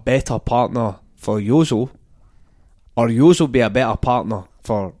a better partner for Jozo, or Jozo be a better partner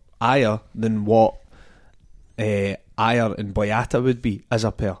for Ajer than what Ajer and Boyata would be as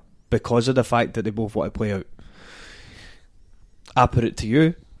a pair, because of the fact that they both want to play out. I put it to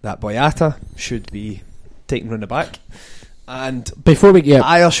you that Boyata should be taken round the back And Before we get...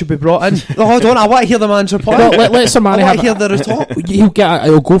 Ayer should be brought in. No, hold on, I want to hear the man's reply. Well, let Sermani I want have to hear the retort.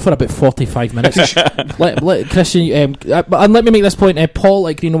 He'll go for about 45 minutes. let Christian, and let me make this point. Paul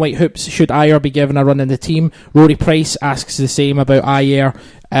at Green and White Hoops, should Ayer be given a run in the team? Rory Price asks the same about Ayer.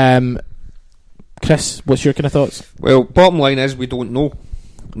 Chris, what's your kind of thoughts? Well, bottom line is we don't know.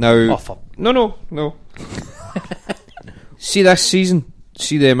 Now, no. See this season.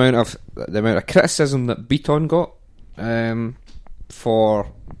 See the amount of criticism that Beaton got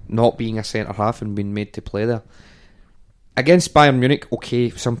for not being a centre half and being made to play there against Bayern Munich.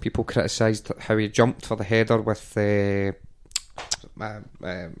 Okay, some people criticised how he jumped for the header with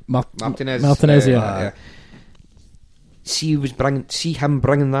Martinez. Yeah. See him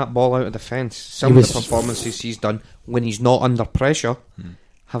bringing that ball out of defence. Some of the performances he's done when he's not under pressure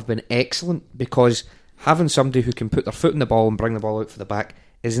have been excellent, because having somebody who can put their foot in the ball and bring the ball out for the back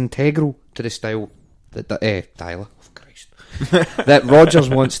is integral to the style that Tyler, of Christ, that Rodgers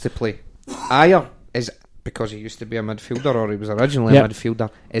wants to play. Ayer is, because he used to be a midfielder, or he was originally a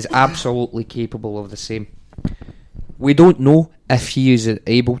midfielder, is absolutely capable of the same. We don't know if he is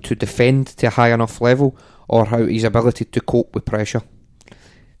able to defend to a high enough level, or how his ability to cope with pressure.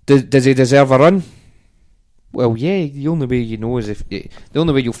 Does he deserve a run? Well, yeah. The only way you know is the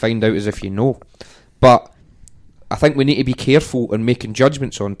only way you'll find out is if you know. But I think we need to be careful in making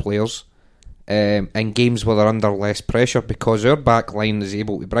judgments on players in games where they're under less pressure, because our back line is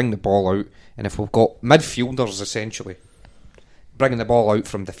able to bring the ball out, and if we've got midfielders essentially bringing the ball out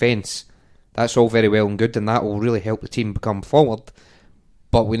from defence, that's all very well and good, and that will really help the team become forward.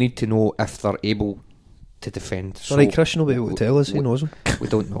 But we need to know if they're able to defend. Sorry, Christian will be able to tell us. He knows him. We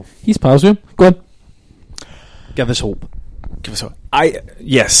don't know. He's pals with him. Go on. Give us hope.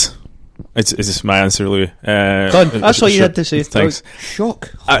 Yes. Is this my answer, Louis? Done. That's all you had to say. Thanks.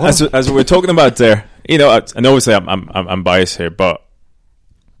 Shock. As we were talking about there, and obviously I'm biased here, but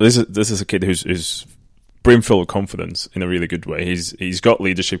this is a kid who's brimful of confidence in a really good way. He's got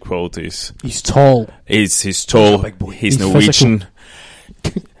leadership qualities. He's tall. He's tall. He's a big boy. He's He's Norwegian.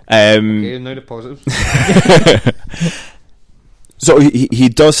 Okay, now the positives. So he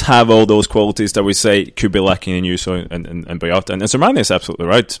does have all those qualities that we say could be lacking in Yuso and Boyata. And Sermani is absolutely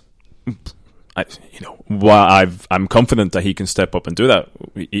right. While I'm confident that he can step up and do that,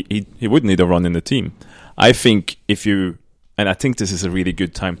 he would need a run in the team. I think I think this is a really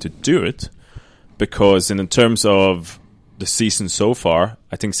good time to do it, because in terms of the season so far,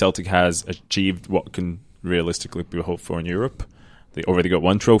 I think Celtic has achieved what can realistically be hoped for in Europe. They already got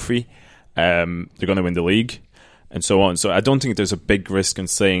one trophy. They're going to win the league, and so on. So I don't think there's a big risk in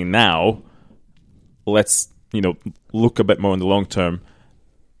saying now, let's look a bit more in the long term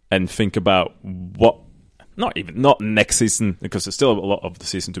and think about not next season, because there's still a lot of the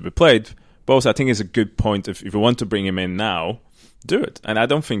season to be played. But also I think it's a good point if you want to bring him in now, do it. And I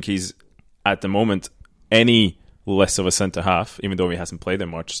don't think he's at the moment any less of a centre half, even though he hasn't played that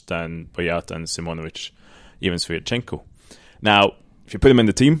much, than Boyata and Simonovic, even Sviatchenko. Now, if you put him in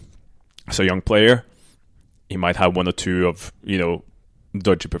the team as a young player, he might have one or two of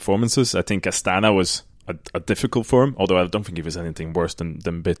dodgy performances. I think Astana was a difficult for him, although I don't think he was anything worse than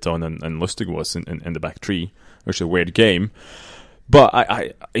Bitton and Lustig was in the back three, which is a weird game.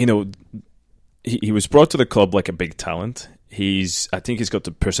 But he was brought to the club like a big talent. I think he's got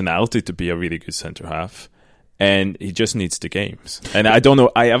the personality to be a really good centre half, and he just needs the games. And I don't know.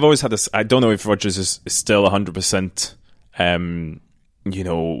 I've always had this. I don't know if Rodgers is still 100%.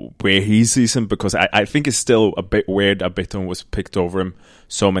 Where he sees him, because I think it's still a bit weird that Bitton was picked over him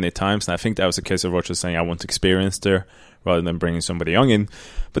so many times, and I think that was a case of Rodgers saying I want experience there rather than bringing somebody young in.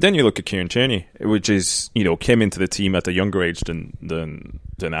 But then you look at Kieran Tierney, which is came into the team at a younger age than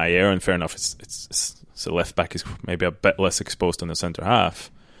Ayer, and fair enough, it's a left back is maybe a bit less exposed than the centre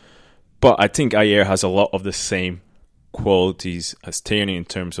half, but I think Ayer has a lot of the same qualities as Tierney in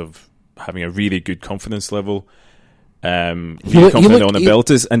terms of having a really good confidence level. Really confident on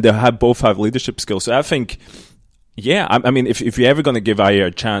abilities, and they both have leadership skills. So I think, I mean, if you're ever going to give Ayer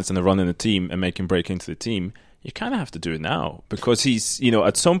a chance and a run in the team and make him break into the team, you kind of have to do it now, because he's,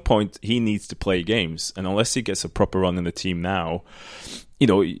 at some point he needs to play games, and unless he gets a proper run in the team now, he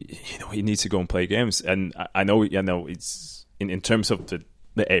needs to go and play games. And I know it's in terms of the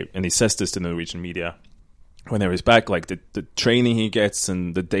and he says this to the Norwegian media whenever he's back, like the training he gets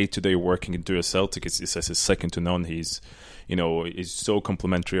and the day-to-day working into a Celtic, he says is second to none. He's so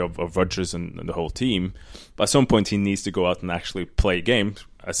complimentary of Rodgers and the whole team. But at some point he needs to go out and actually play games,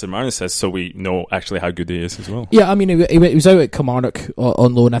 as Sir Martin says, so we know actually how good he is as well. Yeah, I mean, he was out at Kilmarnock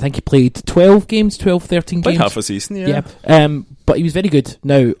on loan. I think he played 13 games. Like half a season, yeah. But he was very good.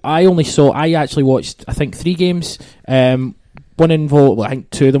 Now, I actually watched, I think, 3 games. One involved, I think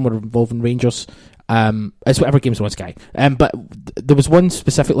 2 of them were involving Rangers. It's whatever games was, guy. But there was one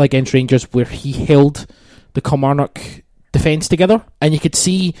specifically against Rangers where he held the Kilmarnock defence together, and you could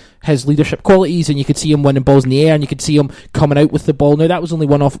see his leadership qualities, and you could see him winning balls in the air, and you could see him coming out with the ball. Now, that was only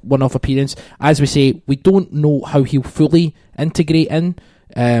one-off appearance. As we say, we don't know how he'll fully integrate in,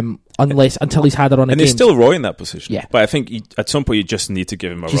 until he's had a run of games. And he's still Roy in that position. Yeah. But I think at some point you just need to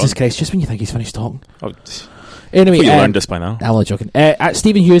give him a run. Jesus Christ, just when you think he's finished talking. Oh, anyway, you learned this by now. I'm not joking.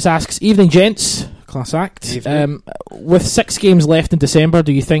 Stephen Hughes asks, evening gents, class act. With 6 games left in December,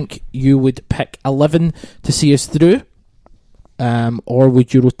 do you think you would pick 11 to see us through? Or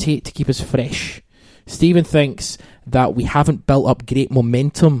would you rotate to keep us fresh? Stephen thinks that we haven't built up great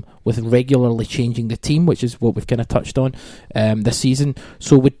momentum with regularly changing the team, which is what we've kind of touched on this season.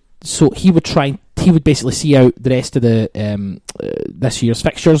 So he would basically see out the rest of the this year's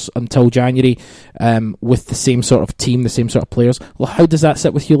fixtures until January with the same sort of team, the same sort of players. Well, how does that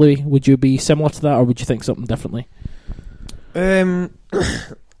sit with you, Louis? Would you be similar to that, or would you think something differently?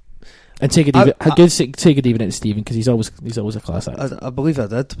 And take it evening to Stephen, because he's always a class act. I believe I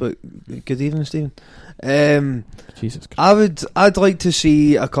did, but good evening, Stephen. Jesus Christ. I'd like to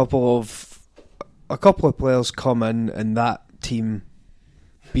see a couple of players come in and that team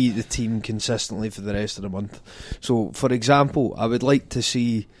beat the team consistently for the rest of the month. So, for example, I would like to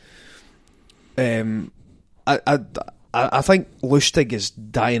see. I think Lustig is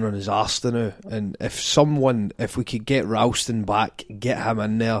dying on his arse now, and if we could get Ralston back, get him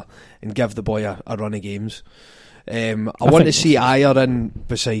in there, and give the boy a run of games. I want to see Ayer in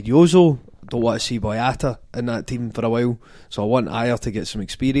beside Yozo. Don't want to see Boyata in that team for a while, so I want Ayer to get some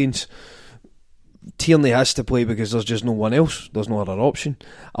experience. Tierney has to play because there's just no one else. There's no other option.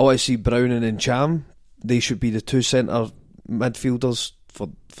 I want to see Browning and Cham. They should be the 2 centre midfielders for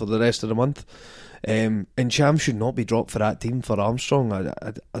the rest of the month. And Cham should not be dropped for that team for Armstrong.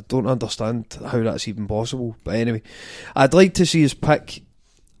 I don't understand how that's even possible. But anyway, I'd like to see us pick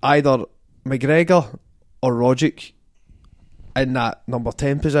either McGregor or Rogic in that number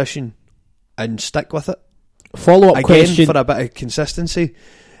 10 position and stick with it. Follow-up question for a bit of consistency.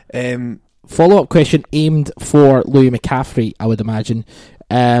 Follow-up question aimed for Louis McCaffrey, I would imagine.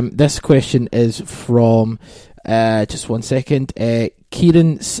 This question is from just one second.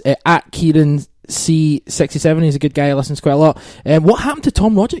 Kieran at Kieran C67. He's a good guy. He listens quite a lot. What happened to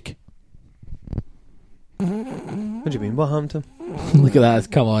Tom Rogic? What do you mean? What happened to him? Look at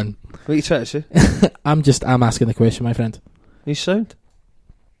that! Come on. What are you trying to say? I'm asking the question, my friend. He's sound.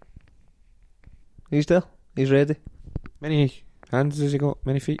 He's there. He's ready. Many hands has he got?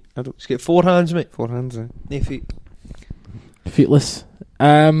 Many feet? He's got 4 hands, mate. 4 hands. No feet. Feetless.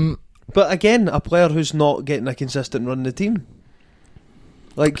 But again, a player who's not getting a consistent run in the team.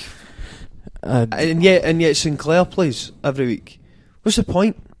 Like, and yet Sinclair plays every week. What's the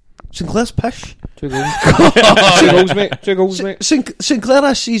point? Sinclair's pish. 2 goals. 2 goals, mate. 2 goals, mate. Sinclair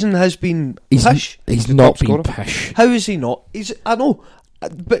this season has been pish. He's not been pish. How is he not? I know,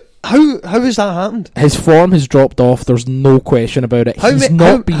 but how has that happened? His form has dropped off. There's no question about it. How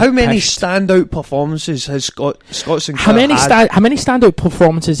many standout performances has Scott Sinclair had? How many standout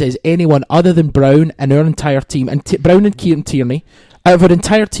performances has anyone other than Brown and our entire team, and Brown and Kieran Tierney, out of our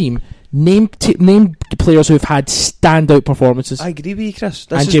entire team? Name players who've had standout performances. I agree with you, Chris.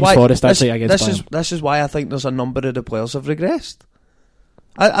 James Forrest actually against Bayern. This is why I think there's a number of the players have regressed.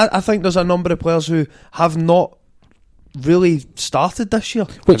 I think there's a number of players who have not really started this year.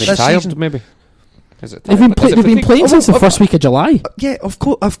 Which this tired, season. Maybe. Is it? They've been playing since the first week of July. Yeah, of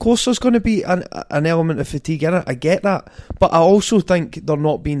course there's going to be an element of fatigue in it. I get that. But I also think they're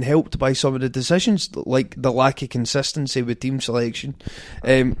not being helped by some of the decisions, like the lack of consistency with team selection.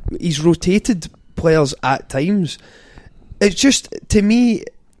 He's rotated players at times. It's just, to me,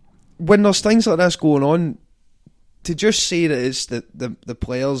 when there's things like this going on, to just say that it's the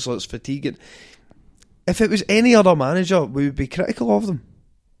players that's fatiguing. If it was any other manager, we would be critical of them.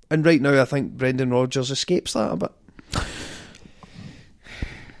 And right now, I think Brendan Rodgers escapes that a bit.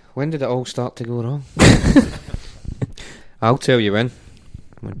 When did it all start to go wrong? I'll tell you when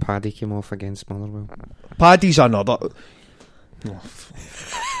Paddy came off against Motherwell. Paddy's another.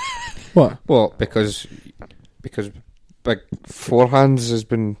 What? Because big forehands has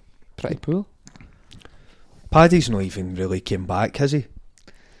been pretty poor. Paddy's not even really came back, has he?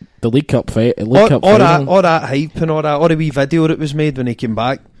 The League Cup fight, all that hype and all the wee video that was made when he came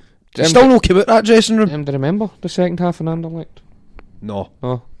back. Still no came out that dressing room. Do you remember the second half in Anderlecht? No.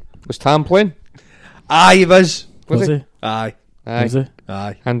 Oh, was Tam playing? Aye, he was. Was he? Aye. Aye, Was he?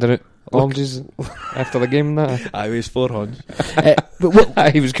 Aye. handing out oranges after the game. And that. Aye, he was 400. But what,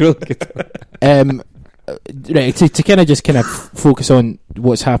 Aye, he was really good. right, to kind of focus on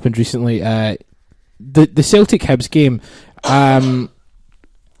what's happened recently, the Celtic Hibs game,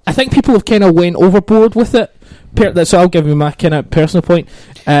 I think people have kind of went overboard with it. So I'll give you my kind of personal point.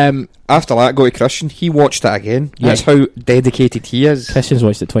 After that, go to Christian. He watched it again. Yeah. That's how dedicated he is. Christian's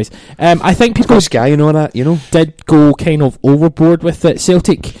watched it twice. I think people This guy and all that, you know. did go kind of overboard with it.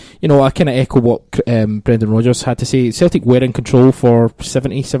 Celtic, I kind of echo what Brendan Rodgers had to say. Celtic were in control for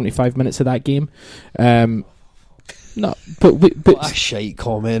 70, 75 minutes of that game. No, but What a shite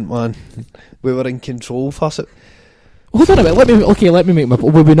comment, man. We were in control for it. hold on a minute. Let me make my.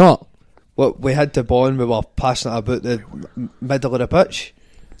 Were we not? What, we had the ball and we were passing it about the middle of the pitch.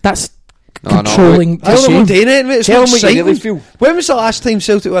 That's No, controlling. I don't know what the doing it, mate. It's Tell not him what you exciting. really feel. When was the last time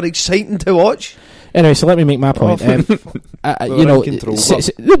Celtic were exciting to watch? Anyway, so let me make my point. We were in control,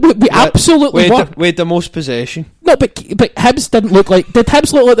 we absolutely were. We had the most possession. No, but Hibs didn't look like. Did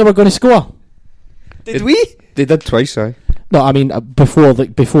Hibs look like they were going to score? Did we? They did twice, aye. No, I mean before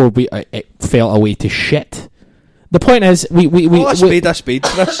we it fell away to shit. The point is, we a spade,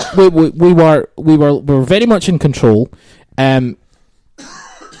 Chris. we were very much in control, and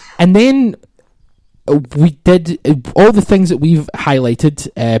then we did all the things that we've highlighted.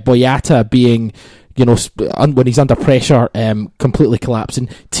 Boyata being, when he's under pressure, completely collapsing.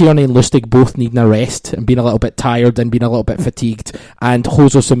 Tierney and Lustig both needing a rest and being a little bit tired and being a little bit fatigued, and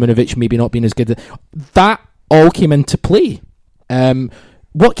Hozo Simunovic maybe not being as good. That all came into play.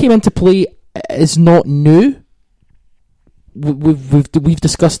 What came into play is not new. We've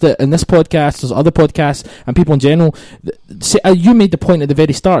discussed it in this podcast. There's other podcasts and people in general. You made the point at the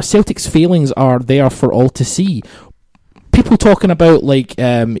very start. Celtic's failings are there for all to see. People talking about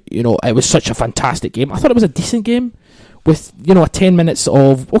it was such a fantastic game. I thought it was a decent game with 10 minutes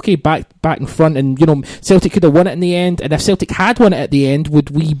of back in front, and Celtic could have won it in the end. And if Celtic had won it at the end, would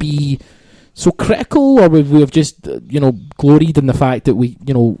we be so critical, or would we have just gloried in the fact that we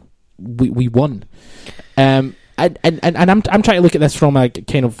won? And I'm trying to look at this from a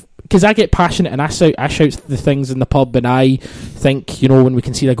kind of, because I get passionate and I shout the things in the pub, and I think when we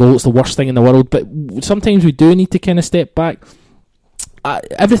can see the goal, it's the worst thing in the world. But sometimes we do need to kind of step back.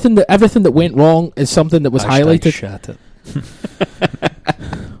 Everything that went wrong is something that was highlighted. Shat it.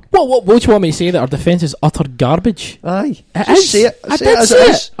 What do you want me to say? That our defence is utter garbage? Aye. It Just is. say it. I Say did it as say it it.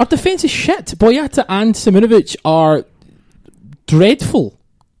 is. Our defence is shit. Boyata and Simunovic are dreadful.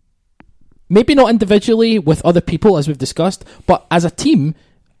 Maybe not individually with other people, as we've discussed, but as a team,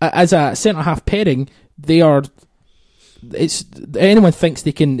 as a centre-half pairing, they are. Anyone thinks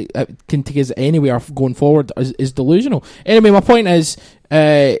they can take us anywhere going forward is delusional. Anyway, my point is,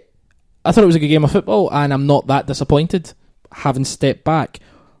 I thought it was a good game of football, and I'm not that disappointed, having stepped back.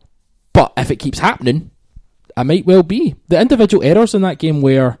 But if it keeps happening, I might well be. The individual errors in that game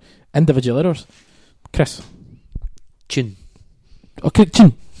were individual errors. Chris. Chin. Okay,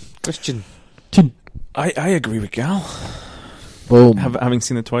 Chin. Christian. Chin. I agree with Gal. Boom. Having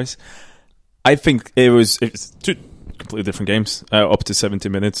seen it twice, I think it's two completely different games. Up to 70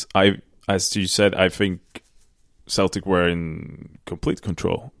 minutes. As you said, I think Celtic were in complete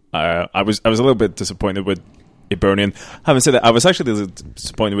control. I was a little bit disappointed with Hibernian. Having said that, I was actually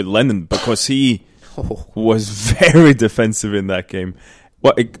disappointed with Lennon because he was very defensive in that game.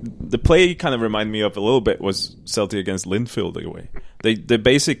 The play kind of reminded me of a little bit was Celtic against Linfield away. They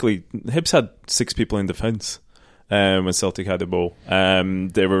basically, Hibs had 6 people in defence when Celtic had the ball.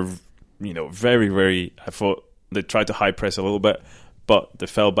 They were very, very, I thought they tried to high press a little bit, but they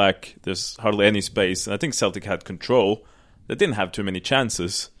fell back. There's hardly any space, and I think Celtic had control. They didn't have too many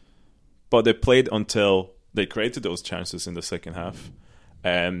chances, but they played until they created those chances in the second half.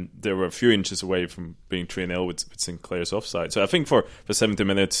 And they were a few inches away from being 3-0 with Sinclair's offside. So I think for 70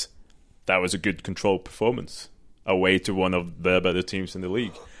 minutes, that was a good controlled performance away to one of the better teams in the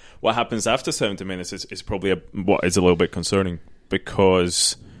league. What happens after 70 minutes is probably what is a little bit concerning,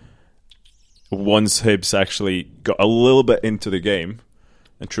 because once Hibs actually got a little bit into the game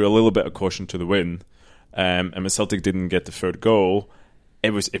and threw a little bit of caution to the wind, and when Celtic didn't get the third goal,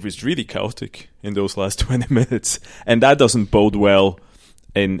 it was really chaotic in those last 20 minutes, and that doesn't bode well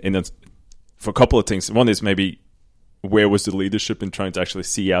for a couple of things. One is maybe where was the leadership in trying to actually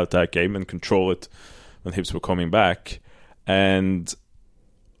see out that game and control it when Hibs were coming back, and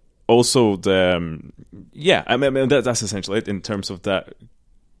also that's essentially it in terms of that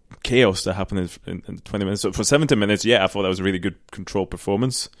chaos that happened in 20 minutes. So for 70 minutes, I thought that was a really good control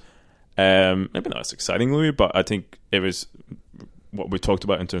performance. Maybe not as excitingly, but I think it was what we talked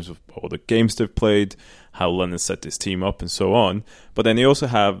about in terms of all the games they've played, how London set this team up, and so on. But then they also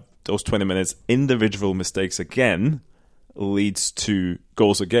have those 20 minutes, individual mistakes again leads to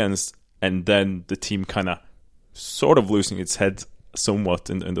goals against, and then the team kind of sort of losing its head somewhat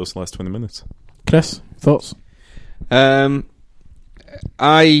in those last 20 minutes. Chris, thoughts? I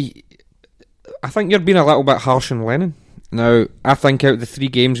think you're being a little bit harsh on Lennon. Now, I think out of the 3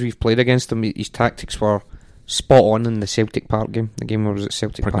 games we've played against him, his tactics were spot on in the Celtic Park game. The game where I was at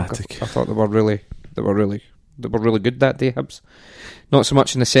Celtic Pragmatic. Park. I thought they were really good that day, Hibs. Not so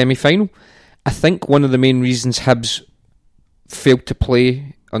much in the semi-final. I think one of the main reasons Hibs failed to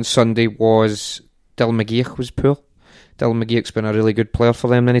play on Sunday was Dylan McGeoch was poor. Dylan McGeoch's been a really good player for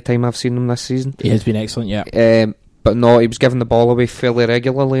them any time I've seen him this season. He has been excellent, yeah. But no, he was giving the ball away fairly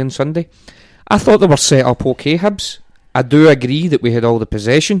regularly on Sunday. I thought they were set up okay, Hibs. I do agree that we had all the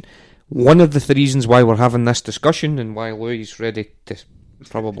possession. One of the reasons why we're having this discussion and why Louis is ready to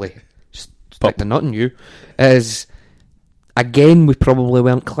probably stick the nut in you is, again, we probably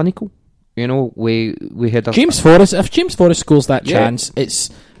weren't clinical. You know, we had a... James Forrest, if James Forrest scores that chance, it's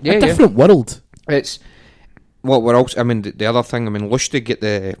a different world. It's... What we're also... I mean, the other thing, Lustig get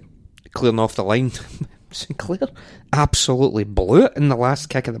the clearing off the line. Sinclair absolutely blew it in the last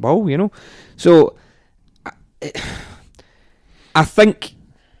kick of the ball, you know. So, I think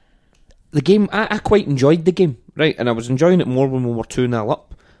the game, I quite enjoyed the game, right? And I was enjoying it more when we were 2-0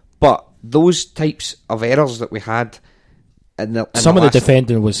 up. But those types of errors that we had in some of the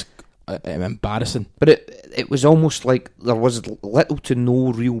defending was embarrassing. But it was almost like there was little to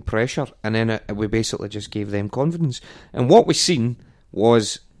no real pressure, and then we basically just gave them confidence. And what we seen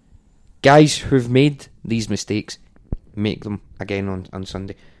was guys who've made these mistakes make them again on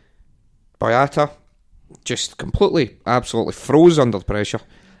Sunday. Boyata just completely, absolutely froze under the pressure.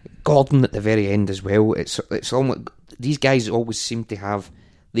 Gordon at the very end as well. It's almost, these guys always seem to have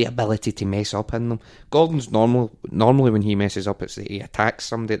the ability to mess up in them. Gordon's normally when he messes up, it's that he attacks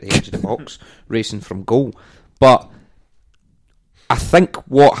somebody at the edge of the box, racing from goal. But I think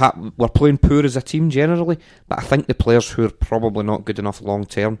we're playing poor as a team generally, but I think the players who are probably not good enough long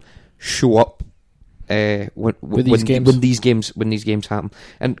term show up when these games happen.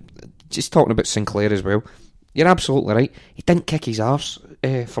 And just talking about Sinclair as well, you're absolutely right. He didn't kick his arse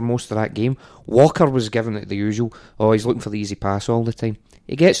for most of that game. Walker was giving it the usual. Oh, he's looking for the easy pass all the time.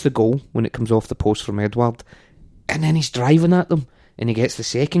 He gets the goal when it comes off the post from Edward, and then he's driving at them, and he gets the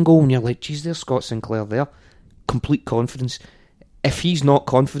second goal, and you're like, geez, there's Scott Sinclair there. Complete confidence. If he's not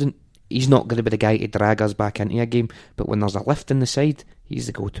confident, he's not going to be the guy to drag us back into a game. But when there's a lift in the side, he's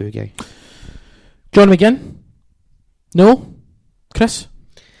the go-to guy. John McGinn? No? Chris?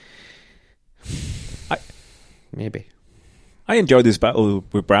 Maybe. I enjoyed this battle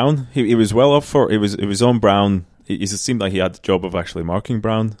with Brown. He was well up for it. It was on Brown. It seemed like he had the job of actually marking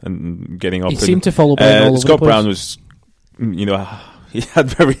Brown and getting up. He seemed to follow Brown all over Scott the place. Brown was, he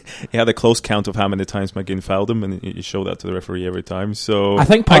had a close count of how many times McGinn fouled him, and he showed that to the referee every time. So I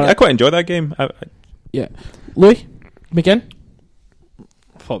think I quite enjoyed that game. Yeah, Louis McGinn.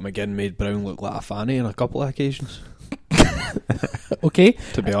 I thought McGinn made Brown look like a fanny on a couple of occasions. Okay,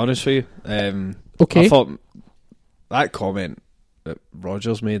 to be honest with you, okay. I thought that comment that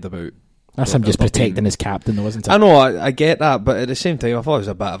Rodgers made about that's him just protecting his captain, though, isn't it? I know, I get that, but at the same time, I thought it was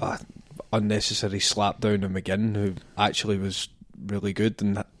a bit of a unnecessary slap down on McGinn, who actually was really good.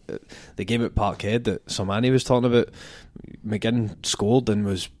 And the game at Parkhead that Somani was talking about, McGinn scored and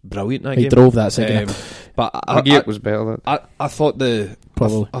was brilliant in that game. He drove that second. But McGinn was better. I thought the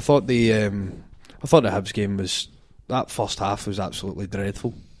Hibs game was, that first half was absolutely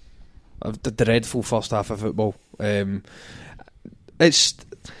dreadful. The dreadful first half of football. It's,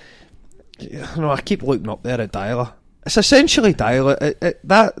 I keep looking up there at Dyla. It's essentially Dyla.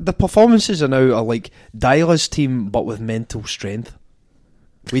 The performances are now are like Dyla's team, but with mental strength.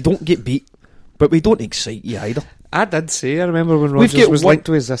 We don't get beat, but we don't excite you either. I did say, I remember when Rodgers was linked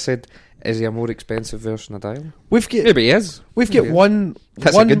to us, I said, is he a more expensive version of Dyla? Maybe he is. We've got one.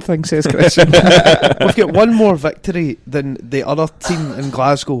 That's a good thing, says Chris. We've got one more victory than the other team in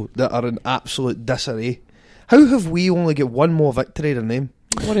Glasgow that are in absolute disarray. How have we only got one more victory than them?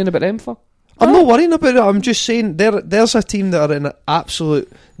 Worrying about them for? I'm not worrying about it. I'm just saying there's a team that are in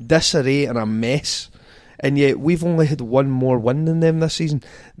absolute disarray and a mess, and yet we've only had one more win than them this season.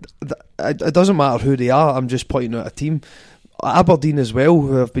 It doesn't matter who they are. I'm just pointing out a team. Aberdeen as well,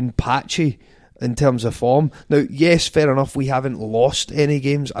 who have been patchy in terms of form. Now, yes, fair enough, we haven't lost any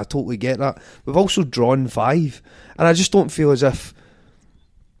games. I totally get that. We've also drawn 5, and I just don't feel as if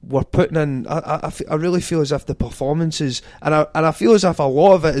we're putting in. I really feel as if the performances, and I feel as if a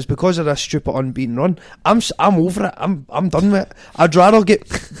lot of it is because of this stupid unbeaten run. I'm over it. I'm done with it. I'd rather get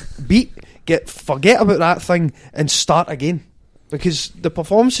beat, forget about that thing, and start again, because the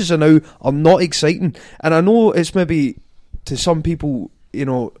performances are not exciting. And I know it's maybe to some people,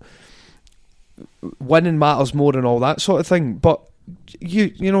 winning matters more and all that sort of thing. But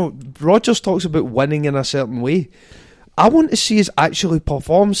you know, Rodgers talks about winning in a certain way. I want to see us actually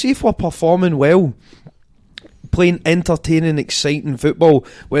perform. See if we're performing well, playing entertaining, exciting football,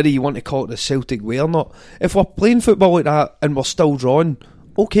 whether you want to call it the Celtic way or not. If we're playing football like that and we're still drawing,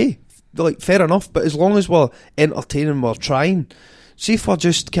 okay, like fair enough. But as long as we're entertaining, we're trying. See if we're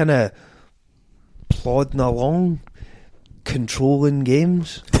just kind of plodding along, controlling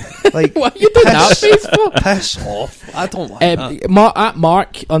games. Like, what are you doing that face for? Piss off. I don't like that. At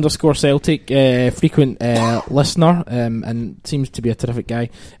Mark_Celtic, frequent listener, and seems to be a terrific guy.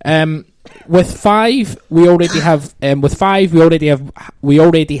 With five, we already have. We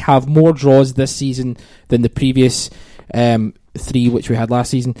already have more draws this season than the previous 3, which we had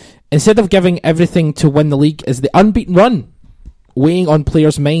last season. Instead of giving everything to win the league, is the unbeaten run weighing on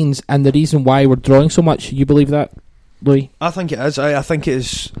players' minds and the reason why we're drawing so much? You believe that, Louis? I think it is. I think it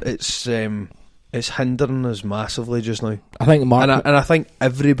is. It's hindering us massively just now. I think Mark and I think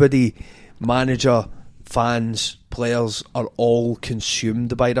everybody, manager, fans, players, are all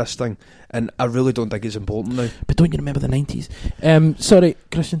consumed by this thing, and I really don't think it's important now. But don't you remember the 90s? Sorry,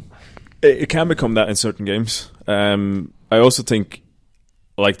 Christian. It can become that in certain games. I also think,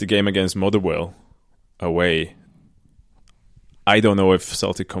 like the game against Motherwell away, I don't know if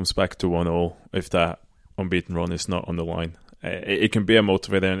Celtic comes back to 1-0 if that unbeaten run is not on the line. It can be a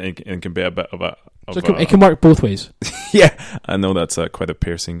motivator, and it can be a bit of a... it can work both ways. Yeah, I know that's quite a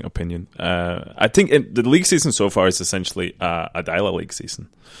piercing opinion. I think the league season so far is essentially a Dyla League season.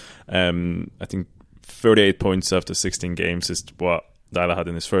 I think 38 points after 16 games is what Dyla had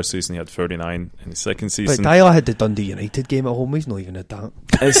in his first season. He had 39 in his second season. But Dyla had the Dundee United game at home. He's not even had that.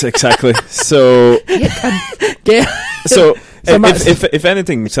 It's exactly. So... So if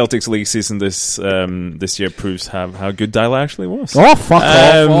anything, Celtic's league season this year proves how good Dyla actually was. Oh, fuck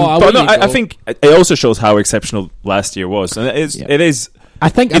off! But no, I think it also shows how exceptional last year was, and it is. I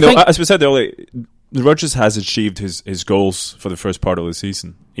think as we said earlier, Rodgers has achieved his goals for the first part of the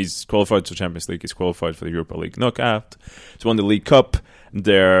season. He's qualified for Champions League. He's qualified for the Europa League knockout. He's won the League Cup.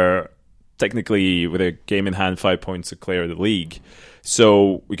 They're technically, with a game in hand, 5 points to clear the league.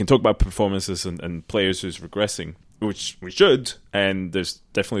 So we can talk about performances and players who's regressing, which we should, and there's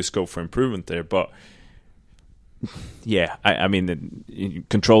definitely scope for improvement there. But yeah, I mean,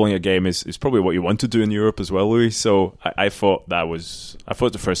 controlling a game is probably what you want to do in Europe as well, Louis. So I thought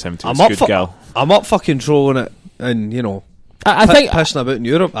the first 70 was good, Gal. I'm up for controlling it, and I think pissing about in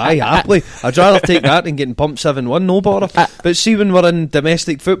Europe. Happily. I'd rather take that than getting pumped 7-1. No bother. But see, when we're in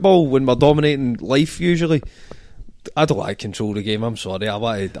domestic football, when we're dominating life, usually, I don't like to control the game. I'm sorry. I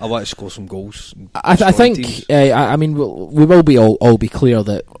want to score some goals. I think. I mean, we will be all be clear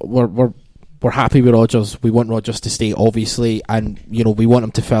that we're happy with Rodgers. We want Rodgers to stay, obviously, and we want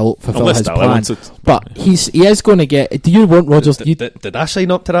him to fulfill his plan. But he is going to get. Do you want Rodgers? Did I sign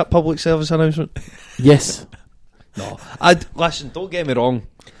up to that public service announcement? Yes. No. Listen. Don't get me wrong.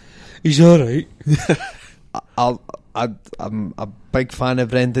 He's all right. I'm a big fan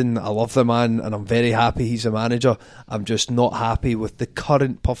of Brendan. I love the man, and I'm very happy he's a manager. I'm just not happy with the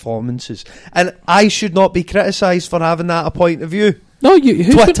current performances, and I should not be criticised for having that a point of view. No,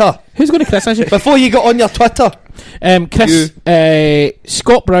 who's Twitter. Who's going to criticise you? Before you got on your Twitter, Chris,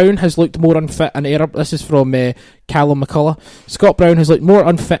 Scott Brown has looked more unfit and error. This is from Callum McCullough. Scott Brown has looked more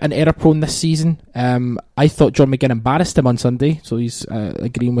unfit and error prone this season. I thought John McGinn embarrassed him on Sunday, so he's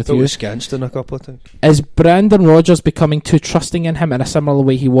agreeing with you. Was Scanston a couple of times. Is Brendan Rodgers becoming too trusting in him in a similar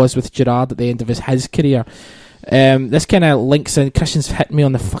way he was with Gerrard at the end of his career? This kind of links in. Christian's hit me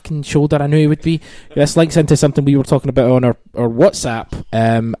on the fucking shoulder. I knew he would be. This links into something we were talking about on our WhatsApp.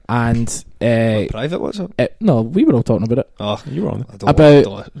 And private WhatsApp? No, we were all talking about it. Oh, you were on it.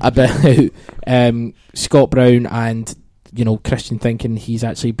 About Scott Brown and Christian thinking he's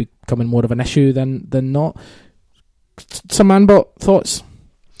actually becoming more of an issue than not. Samantha, thoughts?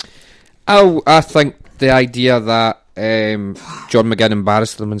 I think the idea that John McGinn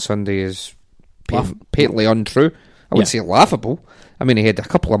embarrassed them on Sunday is patently untrue. I wouldn't say laughable. I mean, he had a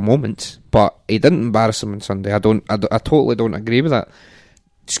couple of moments, but he didn't embarrass him on Sunday. I totally don't agree with that.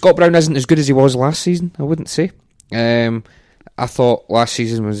 Scott Brown isn't as good as he was last season, I wouldn't say. I thought last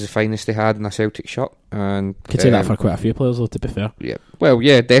season was the finest they had in a Celtic shirt. And could say that for quite a few players, though, to be fair. Yeah, well,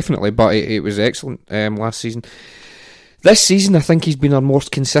 yeah, definitely, but it was excellent last season. This season, I think he's been our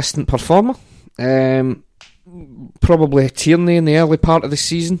most consistent performer. Probably Tierney in the early part of the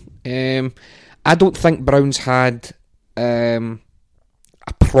season. I don't think Brown's had a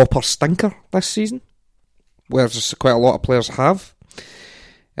proper stinker this season, whereas quite a lot of players have.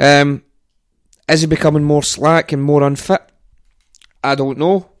 Is he becoming more slack and more unfit? I don't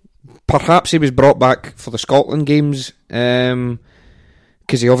know. Perhaps he was brought back for the Scotland games, because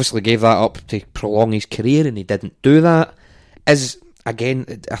he obviously gave that up to prolong his career, and he didn't do that.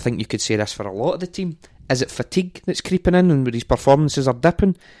 Again, I think you could say this for a lot of the team. Is it fatigue that's creeping in and his performances are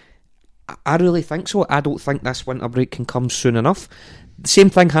dipping? I really think so. I don't think this winter break can come soon enough. The same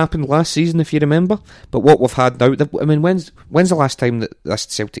thing happened last season, if you remember. But what we've had now, I mean, when's the last time that this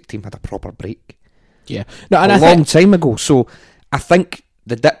Celtic team had a proper break? Yeah, no, and a long time ago. So I think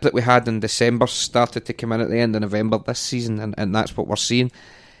the dip that we had in December started to come in at the end of November this season, and that's what we're seeing.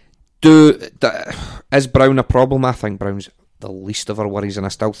 Is Brown a problem? I think Brown's the least of our worries, and I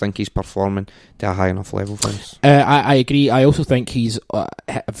still think he's performing to a high enough level for us. I agree. I also think he's a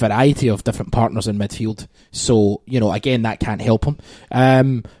variety of different partners in midfield. So, again, that can't help him.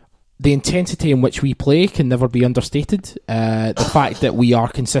 The intensity in which we play can never be understated. The fact that we are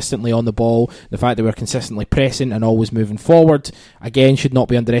consistently on the ball, the fact that we're consistently pressing and always moving forward, again, should not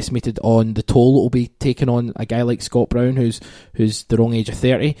be underestimated on the toll it will be taken on a guy like Scott Brown, who's the wrong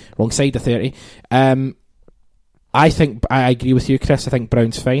side of 30. I think I agree with you, Chris. I think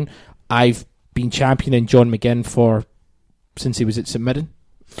Brown's fine. I've been championing John McGinn since he was at St Mirren.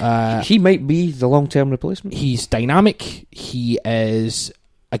 He might be the long-term replacement. He's dynamic. He is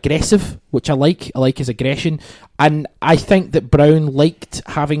aggressive, which I like. I like his aggression. And I think that Brown liked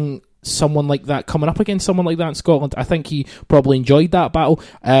having someone like that coming up against someone like that in Scotland. I think he probably enjoyed that battle.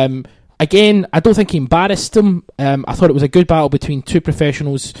 Again, I don't think he embarrassed him. I thought it was a good battle between two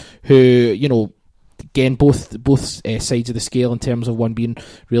professionals who, again, both sides of the scale in terms of one being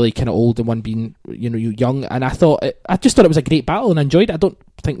really kind of old and one being, young. And I just thought it was a great battle and I enjoyed it. I don't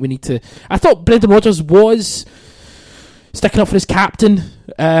think we need to. I thought Brendan Rodgers was sticking up for his captain,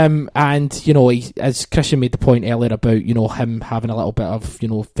 and as Christian made the point earlier about him having a little bit of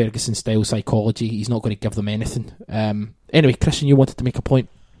Ferguson style psychology. He's not going to give them anything. Anyway, Christian, you wanted to make a point.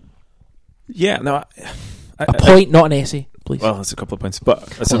 Yeah, no, a point, not an essay, please. Well, that's a couple of points, but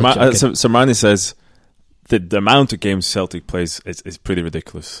Sermani says the amount of games Celtic plays is pretty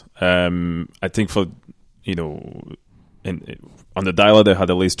ridiculous. I think for on the dialer they had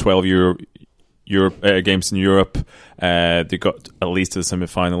at least 12 Europe games in Europe. They got at least to the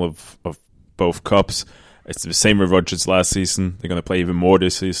semi-final of both cups. It's the same with Rodgers last season. They're going to play even more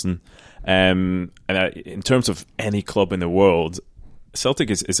this season. And in terms of any club in the world, Celtic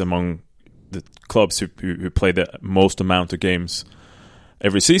is among the clubs who play the most amount of games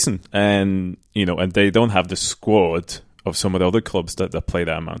every season, and and they don't have the squad of some of the other clubs that play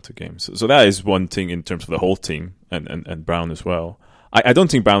that amount of games. So that is one thing in terms of the whole team, and Brown as well. I don't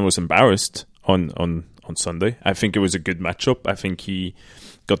think Brown was embarrassed on Sunday. I think it was a good matchup. I think he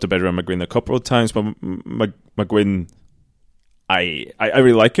got the better of McGuinn a couple of times, but McGuinn, I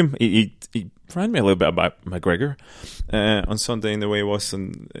really like him. He reminded me a little bit about McGregor on Sunday in the way he was,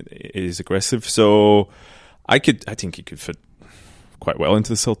 and is aggressive. So I think he could fit quite well into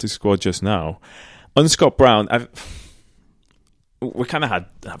the Celtic squad just now. On Scott Brown, we kind of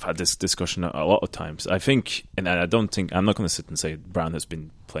have had this discussion a lot of times. I think, and I'm not going to sit and say Brown has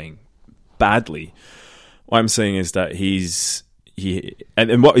been playing badly. What I'm saying is that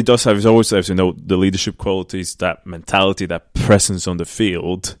and what he does have is always have the leadership qualities, that mentality, that presence on the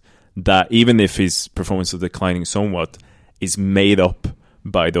field, that even if his performance is declining somewhat, is made up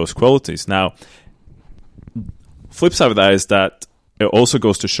by those qualities. Now, flip side of that is that it also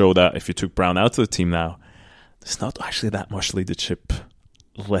goes to show that if you took Brown out of the team now, there's not actually that much leadership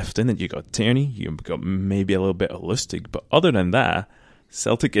left in it. You got Tierney, you got maybe a little bit of Lustig, but other than that,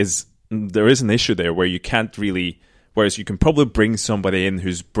 Celtic there is an issue there where you can't really, whereas you can probably bring somebody in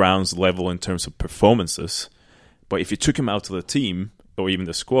who's Brown's level in terms of performances, but if you took him out of the team, or even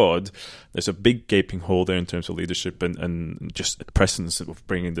the squad, there's a big gaping hole there in terms of leadership and just presence of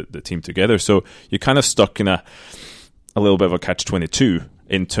bringing the team together. So you're kind of stuck in a little bit of a catch-22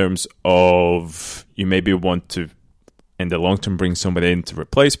 in terms of you maybe want to, in the long term, bring somebody in to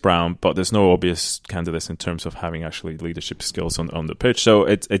replace Brown, but there's no obvious candidates in terms of having actually leadership skills on the pitch. So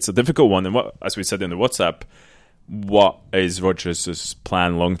it's a difficult one. And as we said in the WhatsApp, what is Rodgers'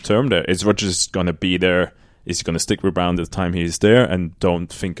 plan long term there? Is Rodgers going to be there? Is he going to stick with Brown the time he is there and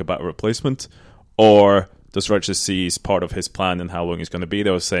don't think about a replacement? Or does Rodgers see as part of his plan and how long he's going to be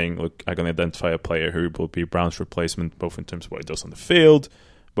there, saying, look, I'm going to identify a player who will be Brown's replacement, both in terms of what he does on the field,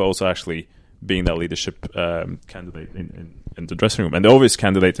 but also actually being that leadership candidate in the dressing room. And the obvious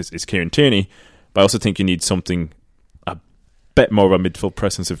candidate is Kieran Tierney, but I also think you need something a bit more of a midfield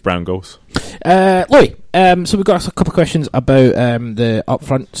presence if Brown goes. Louis, so we've got a couple of questions about the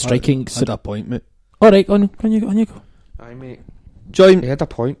upfront striking. Had a point, mate. All right, on you go. Aye, mate. John, He had a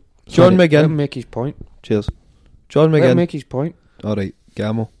point. John Let him McGinn. make his point. Cheers. John Let him McGinn. make his point. All right,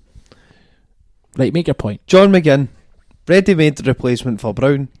 Gamble. Right, make your point. John McGinn, ready-made replacement for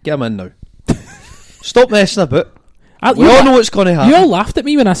Brown. Get him in now. Stop messing about. We all know what's going to happen. You all laughed at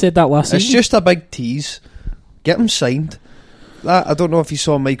me when I said that last It's season. just a big tease. Get him signed. I don't know if you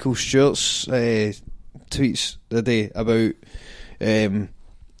saw Michael Stewart's tweets the day about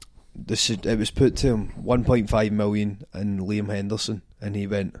it was put to him 1.5 million and Liam Henderson, and he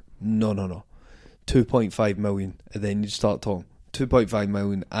went no 2.5 million, and then you start talking 2.5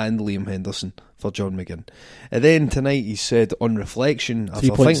 million and Liam Henderson for John McGinn, and then tonight he said on reflection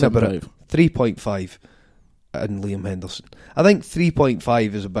after thinking about it 3.5 and Liam Henderson. I think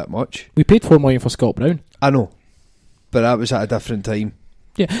 3.5 is a bit much. We paid $4 million for Scott Brown. I know, but that was at a different time.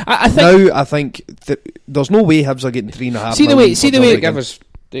 Yeah, I think. Now I think there's no way Hibs are getting 3.5 See the million way- for see the John way- McGinn.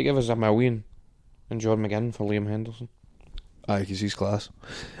 They give us $1 million and John McGinn for Liam Henderson. Aye, because he's class.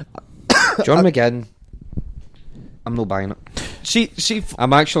 John McGinn, I'm not buying it. See,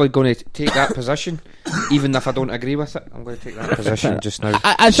 I'm actually going to take that position, even if I don't agree with it. I'm going to take that position just now,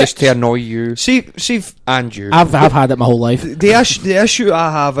 just to annoy you see. and you. I've had it my whole life. The issue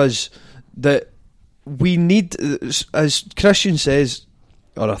I have is that we need, as Christian says,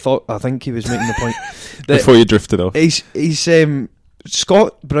 or I think he was making the point that Before you drifted off. he's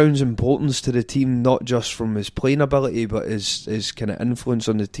Scott Brown's importance to the team, not just from his playing ability, but his kind of influence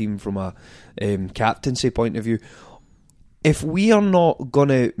on the team from a captaincy point of view. If we are not going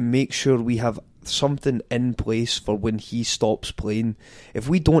to make sure we have something in place for when he stops playing, if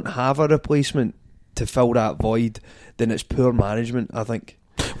we don't have a replacement to fill that void, then it's poor management, I think.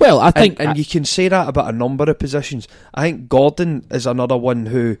 Well, I think... And you can say that about a number of positions. I think Gordon is another one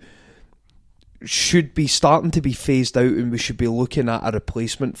who should be starting to be phased out, and we should be looking at a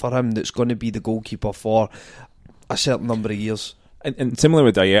replacement for him that's going to be the goalkeeper for a certain number of years. And similar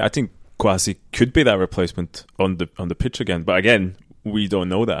with Dyer, I think Kwasi could be that replacement on the pitch again. But again, we don't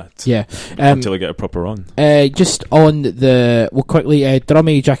know that Yeah. until I get a proper run. Just on the... Well, quickly,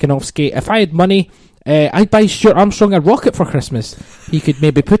 Drummy Jakinovsky, if I had money... I'd buy Stuart Armstrong a rocket for Christmas. He could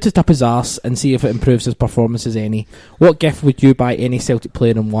maybe put it up his arse and see if it improves his performances any. What gift would you buy any Celtic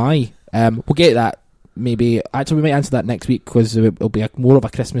player and why? We'll get to that maybe. Actually, we might answer that next week because it'll be more of a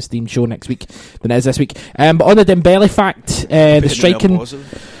Christmas themed show next week than it is this week. But on the Dembele fact, the striking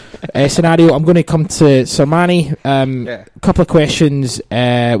scenario, I'm going to come to Sermani. A couple of questions.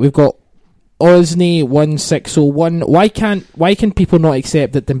 We've got Osney1601. Why can people not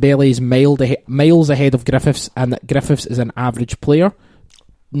accept that Dembele is miles ahead of Griffiths and that Griffiths is an average player?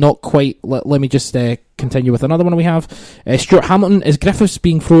 Not quite. Let me just continue with another one we have. Stuart Hamilton, is Griffiths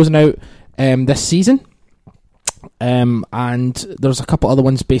being frozen out this season? And there's a couple other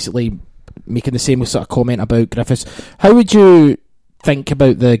ones basically making the same sort of comment about Griffiths. How would you think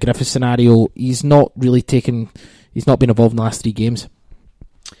about the Griffiths scenario? He's not been involved in the last 3 games.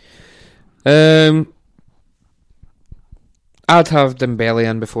 I'd have Dembele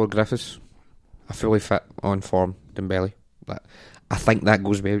in before Griffiths. A fully fit, on form Dembele. I think that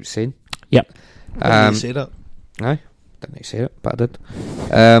goes without saying. Yep. Didn't you say that? Aye, didn't say it, but I did.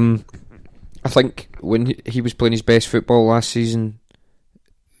 I think when he was playing his best football last season,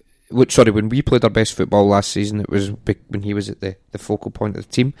 when we played our best football last season, it was when he was at the focal point of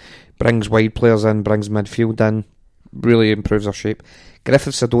the team. Brings wide players in, brings midfield in, really improves our shape.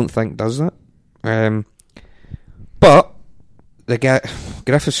 Griffiths, I don't think, does that. But the guy,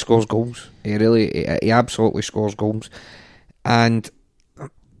 Griffiths scores goals. He absolutely scores goals. And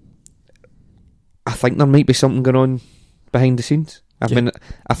I think there might be something going on behind the scenes. I mean,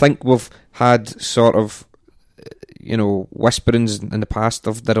 I think we've had sort of, whisperings in the past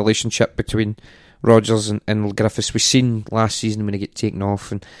of the relationship between Rodgers and Griffiths. We've seen last season when he get taken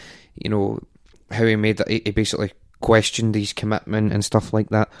off, and how he made it. He basically questioned his commitment and stuff like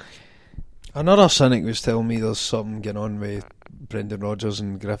that. Another cynic was telling me there's something going on with Brendan Rodgers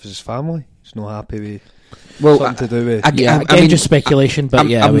and Griffiths' family. He's not happy with something to do with. I mean, just speculation, but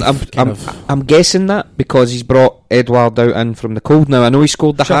I'm guessing that because he's brought Edouard out in from the cold. Now I know he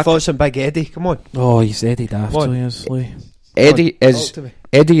scored the hat. Thoughts on Big Eddie? Come on. Oh, he's Eddie Daft. Eddie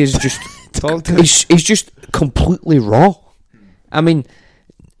is just Talk to me. he's just completely raw. I mean,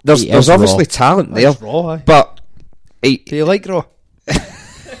 there's obviously talent there, Raw, aye. but Do you like raw?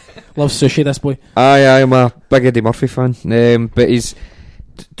 Loves sushi, this boy. I'm a big Eddie Murphy fan, but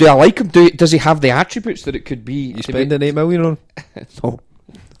Do I like him? Does he have the attributes that it could be? You spending 8 million on? No.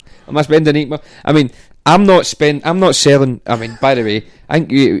 Am I spending 8 million? I mean, I'm not selling. I mean, by the way, I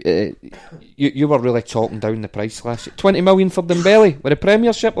think you were really talking down the price last year. 20 million for Dembele with a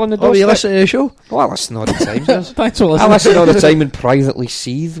Premiership on the doorstep. Oh, you listen to the show? Oh, I listen all the time. Yes. Thanks for I listening. listen all the time and privately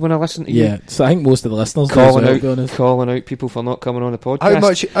seethe when I listen to you. Yeah, so I think most of the listeners do as well, to be honest. Calling out people for not coming on the podcast.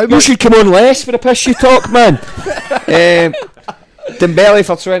 How You much? should come on less for the piss you talk, man. Dembele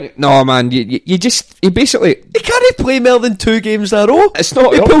for 20. No, man, you basically. He can't play more than 2 games in a row. It's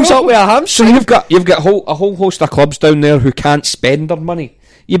not. He pulls up with a hamstring. So you've got a whole host of clubs down there who can't spend their money.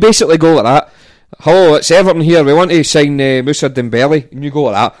 You basically go like that. Hello, it's Everton here. We want to sign Moussa Dembele, and you go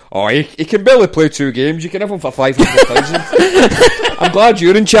like that. Oh, he can barely play 2 games. You can have him for 500,000. I'm glad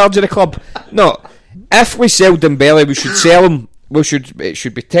you're in charge of the club. No, if we sell Dembele, we should sell him. It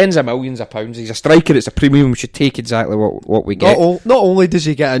should be tens of millions of pounds. He's a striker. It's a premium. We should take exactly what we get. Not only does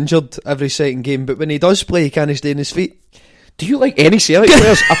he get injured every second game, but when he does play, he can't stay on his feet. Do you like any Celtic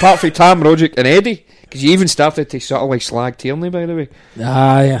players apart from Tam, Roderick and Eddie? Because you even started to sort of like slag Tierney, by the way.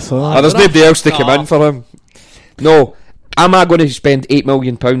 Yeah, so There's nobody else to come in for him. No. Am I going to spend £8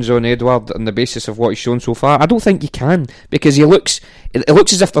 million on Edouard on the basis of what he's shown so far? I don't think you can, because it looks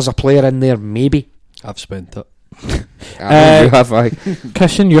as if there's a player in there, maybe. I've spent it. Have I?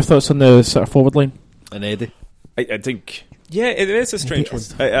 Christian, your thoughts on the sort of forward line? And Eddie. I think, yeah, it is a strange one.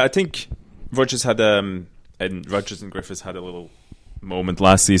 I think Rodgers and Griffiths had a little moment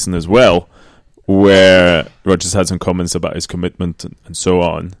last season as well, where Rodgers had some comments about his commitment and so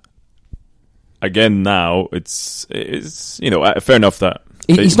on. Again, now it's fair enough that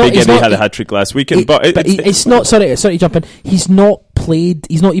Big Eddie had a hat trick last weekend, but it's not. Sorry to jump in. He's not played.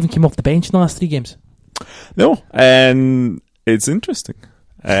 He's not even come off the bench in the last 3 games. No, and it's interesting.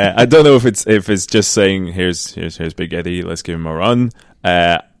 I don't know if it's just saying here's Big Eddie, let's give him a run.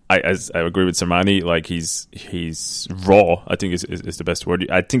 I agree with Sermani. Like he's raw. I think is the best word.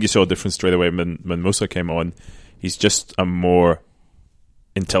 I think you saw a difference straight away when Moussa came on. He's just a more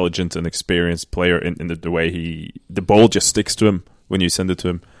intelligent and experienced player in the way the ball just sticks to him when you send it to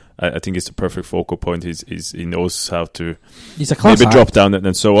him. I think it's the perfect focal point. He knows how to he's a class maybe act. Drop down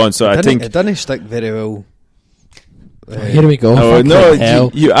and so on. So I think it didn't stick very well. Here we go. Oh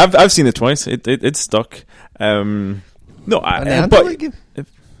no! I've seen it twice. It stuck. I don't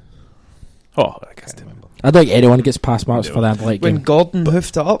think anyone gets pass marks for that. Like when Gordon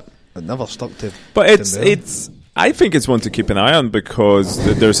hoofed it up, it never stuck to. But it's. I think it's one to keep an eye on, because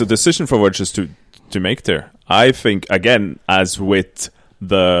there's a decision for Rodgers to make there. I think, again, as with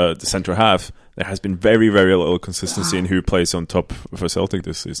the centre half, there has been very, very little consistency in who plays on top for Celtic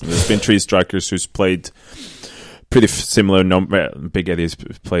this season. There's been 3 strikers who's played pretty similar number. Big Eddie's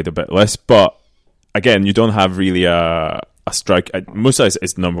played a bit less, but again, you don't have really a strike. Moussa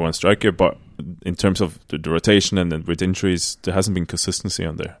is the number 1 striker, but in terms of the rotation and then with injuries, there hasn't been consistency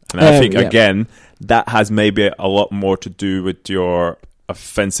on there. And I think again, that has maybe a lot more to do with your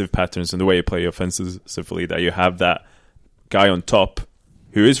offensive patterns and the way you play offensively. That you have that guy on top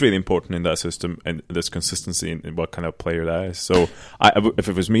who is really important in that system, and there's consistency in what kind of player that is. So if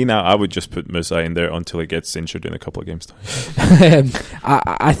it was me now, I would just put Moussa in there until he gets injured in a couple of games time.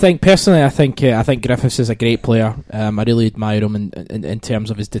 I think personally, I think Griffiths is a great player. I really admire him in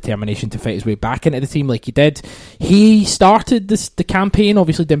terms of his determination to fight his way back into the team like he did. He started the campaign.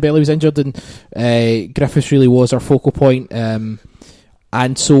 Obviously, Dembele was injured, and Griffiths really was our focal point.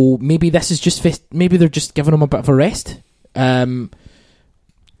 And so maybe this is maybe they're just giving him a bit of a rest.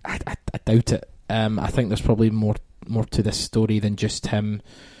 I doubt it. I think there's probably more to this story than just him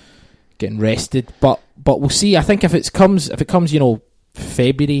getting rested. But we'll see. I think if it comes,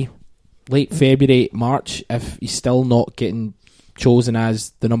 February, late February, March, if he's still not getting chosen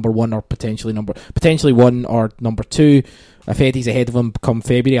as the number 1 or potentially 1 or number 2, if Eddie's ahead of him come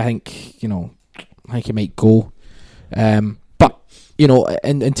February, I think he might go. But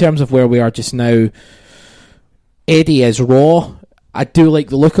in terms of where we are just now, Eddie is raw. I do like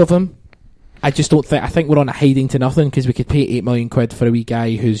the look of him. I just don't think. I think we're on a hiding to nothing, because we could pay £8 million for a wee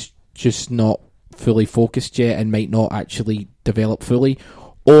guy who's just not fully focused yet and might not actually develop fully,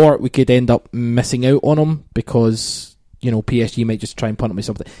 or we could end up missing out on him because PSG might just try and punt him with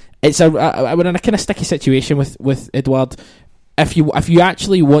something. We're in a kind of sticky situation with Edouard. If you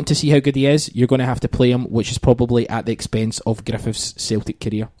actually want to see how good he is, you're going to have to play him, which is probably at the expense of Griffiths' Celtic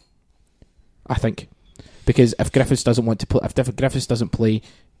career, I think. Because if Griffiths doesn't want to play, if Griffiths doesn't play,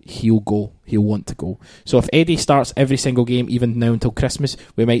 he'll go. He'll want to go. So if Eddie starts every single game, even now until Christmas,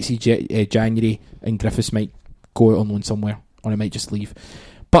 we might see January, and Griffiths might go out on loan somewhere, or he might just leave.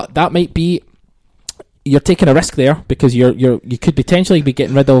 But that might be you're taking a risk there because you could potentially be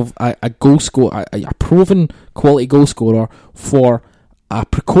getting rid of a goal scorer, a proven quality goal scorer for a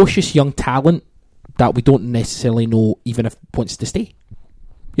precocious young talent that we don't necessarily know even if wants to stay.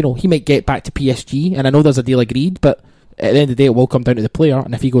 You know, he might get back to PSG, and I know there's a deal agreed, but at the end of the day, it will come down to the player.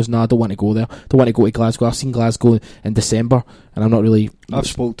 And if he goes, I don't want to go there, don't want to go to Glasgow. I've seen Glasgow in December, and I'm not really. I've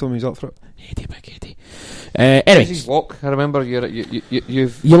spoke to him. He's up for it. Eddie, big Eddie. Anyway, his walk. I remember you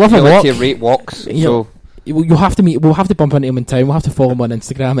love a walk. You rate walks. So you'll have to meet. We'll have to bump into him in town. We'll have to follow him on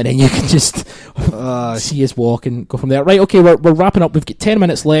Instagram, and then you can just see his walk and go from there. Right? Okay, we're wrapping up. We've got 10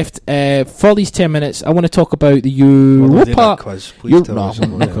 minutes left. For these 10 minutes, I want to talk about the Europa quiz. Please tell us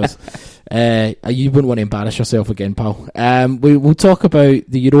something. Quiz. You wouldn't want to embarrass yourself again, pal. We'll talk about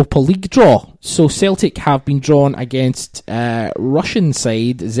the Europa League draw. So Celtic have been drawn against Russian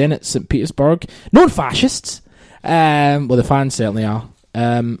side Zenit St. Petersburg. Known fascists. Well, the fans certainly are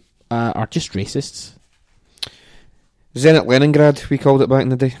just racists. Zenit Leningrad, we called it back in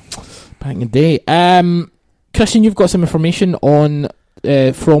the day. Back in the day. Christian, you've got some information on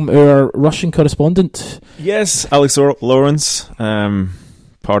from our Russian correspondent. Yes, Alex Lawrence,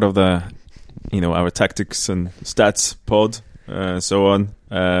 part of the, our tactics and stats pod, so on.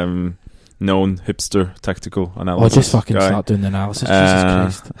 Known hipster tactical analysis. Just fucking guy. Start doing the analysis.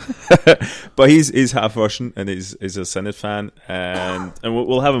 Jesus Christ. But he's half Russian and he's a Zenit fan, and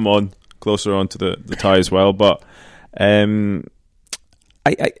we'll have him on closer on to the tie as well. But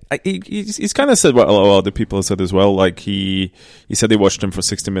he's kind of said what a lot of other people have said as well. Like he said they watched him for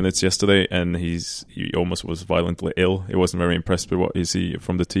 60 minutes yesterday, and he almost was violently ill. He wasn't very impressed with what he see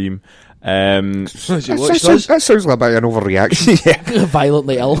from the team. That sounds like an overreaction. Yeah.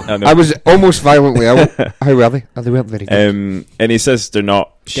 Violently ill. I was almost violently ill. How were they? They weren't very good. And he says they're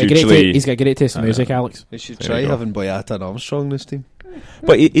not hugely. He's got a great taste in music, Alex. They should try having Boyata and Armstrong in this team.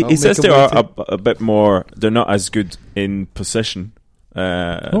 But he says they are a bit more. They're not as good in possession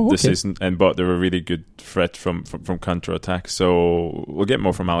this season, but they're a really good threat from counter attack. So we'll get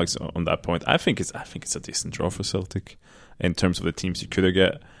more from Alex on that point. I think it's a decent draw for Celtic in terms of the teams you could have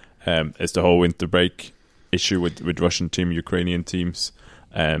get. It's the whole winter break issue with Russian team, Ukrainian teams.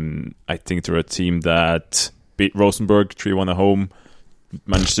 I think they're a team that beat Rosenborg 3-1 at home,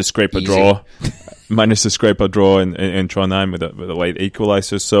 managed to scrape a draw in Trondheim with a late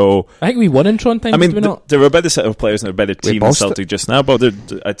equaliser. So I think we won in Trondheim. I mean, they're a better set of players and a better team than Celtic just now. But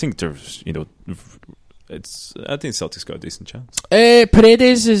I think I think Celtic's got a decent chance.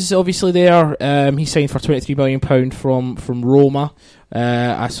 Paredes is obviously there. He signed for £23 million from Roma.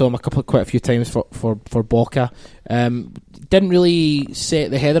 I saw him quite a few times for Boca. Didn't really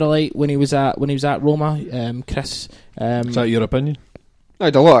set the header alight when he was at Roma. Chris, is that your opinion? No, he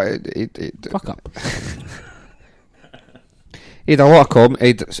had a lot. Fuck up. He had a lot of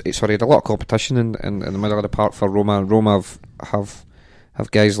competition in the middle of the park for Roma. Roma have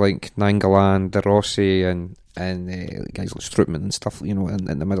guys like Nangolan, De Rossi, and guys like Strootman and stuff,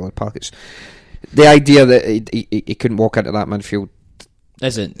 in the middle of the park. It's the idea that he couldn't walk into that midfield.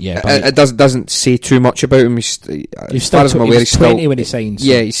 It doesn't say too much about him. As far as I'm aware, he's 20 when he signs.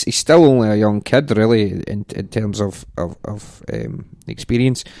 Yeah, he's still only a young kid, really, in terms of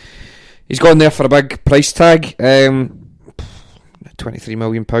experience. He's gone there for a big price tag. £23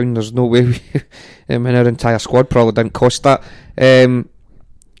 million. There's no way in our entire squad probably didn't cost that.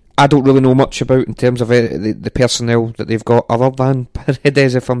 I don't really know much about in terms of the personnel that they've got other than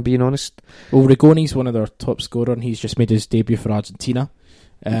Paredes, if I'm being honest. Well, Rigoni's one of their top scorers, and he's just made his debut for Argentina.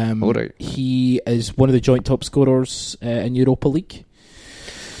 Right. He is one of the joint top scorers in Europa League.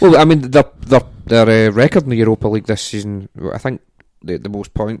 Well, I mean, their record in the Europa League this season, I think the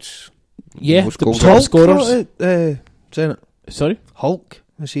most points. Yeah, most the goals top scorers. Zenit. Sorry? Hulk?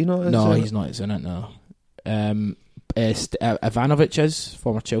 Is he not? No, he's not in it. No. Ivanovic is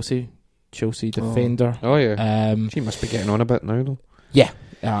former Chelsea defender. Oh yeah. He must be getting on a bit now, though. Yeah,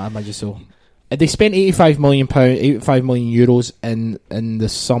 I imagine so. They spent €85 million in the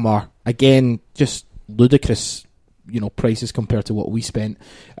summer. Again, just ludicrous, prices compared to what we spent.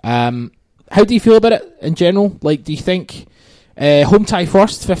 How do you feel about it in general? Like, do you think home tie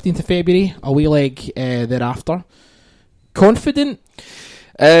first, 15th of February, away leg thereafter? Confident?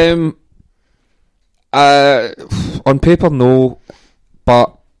 On paper, no,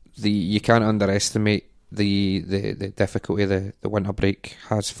 but you can't underestimate the difficulty the winter break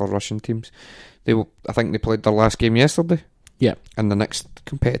has for Russian teams. I think they played their last game yesterday. Yeah, and the next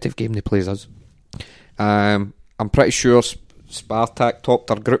competitive game they play is us. I'm pretty sure Spartak topped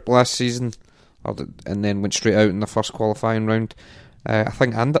their group last season, and then went straight out in the first qualifying round. I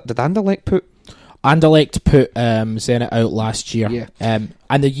think did Anderlecht put Zenit out last year. Yeah.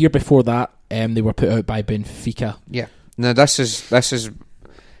 And the year before that, they were put out by Benfica. Yeah. Now this is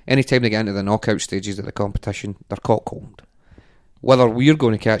anytime they get into the knockout stages of the competition, they're caught cold. Whether we're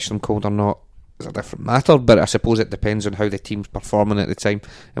going to catch them cold or not is a different matter, but I suppose it depends on how the team's performing at the time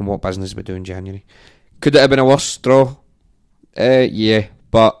and what business we do in January. Could it have been a worse draw? Yeah,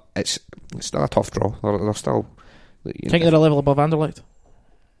 but it's still a tough draw. They're still... Think they're a level above Anderlecht?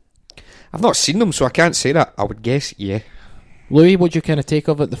 I've not seen them, so I can't say that. I would guess, yeah. Louis, what do you kind of take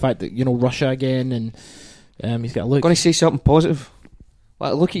of it? The fact that, Russia again, and he's got a look. Going to say something positive.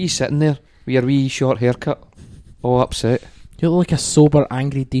 Look at you sitting there with your wee short haircut, all upset. You look like a sober,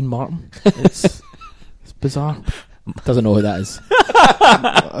 angry Dean Martin. It's bizarre. Doesn't know who that is.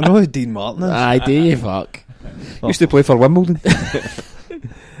 I know who Dean Martin is. I do, you fuck. Used to play for Wimbledon.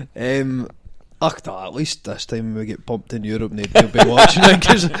 At least this time when we get pumped in Europe, nobody'll be watching it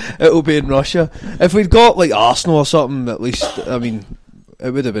because it'll be in Russia. If we'd got like Arsenal or something, at least, I mean,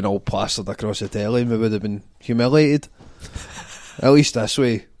 it would have been all plastered across the telly and we would have been humiliated. At least this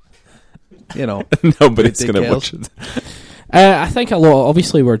way, nobody's going to watch it. I think a lot.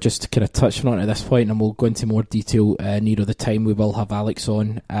 Obviously, we're just kind of touching on it at this point, and we'll go into more detail nearer the time. We will have Alex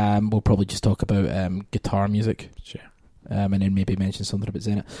on. We'll probably just talk about guitar music, sure, and then maybe mention something about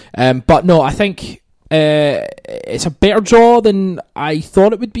Zenit. But no, I think it's a better draw than I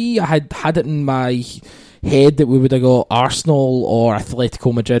thought it would be. I had it in my head that we would have got Arsenal or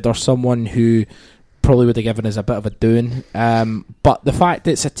Atletico Madrid or someone who probably would have given us a bit of a doing. But the fact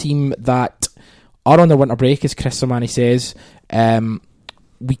that it's a team that are on their winter break, as Chris Sermani says,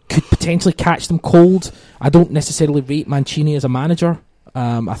 we could potentially catch them cold. I don't necessarily rate Mancini as a manager.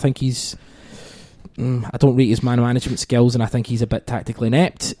 I think he's... I don't rate his man management skills, and I think he's a bit tactically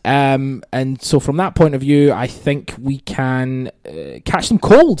inept. And so from that point of view, I think we can catch them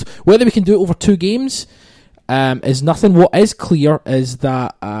cold. Whether we can do it over 2 games is nothing. What is clear is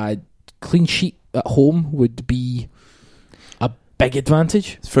that a clean sheet at home would be a big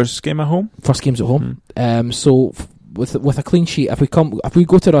advantage. First game at home? First game's at home. So with a clean sheet, if we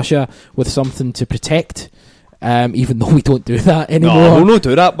go to Russia with something to protect, even though we don't do that anymore. No, we'll not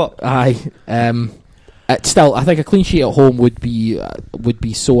do that, but still, I think a clean sheet at home would be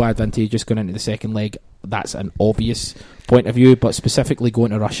so advantageous going into the second leg. That's an obvious point of view, but specifically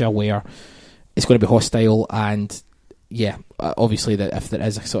going to Russia where it's going to be hostile, and yeah, obviously that if there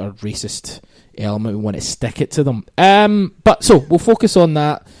is a sort of racist element, we want to stick it to them. But so we'll focus on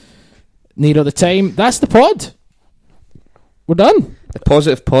that nearer the time. That's the pod. We're done. The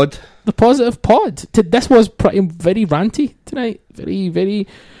positive pod. The positive pod. This was very ranty tonight. Very, very.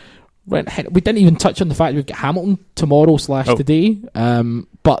 We didn't even touch on the fact we've got Hamilton tomorrow / today.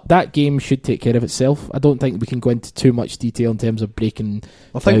 But that game should take care of itself. I don't think we can go into too much detail in terms of breaking.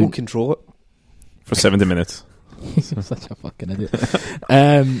 I think we'll control it for 70 minutes. He's such a fucking idiot.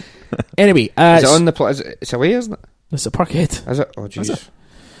 Anyway, is it on the it's away, isn't it? It's at Parkhead. Is it? Oh jeez.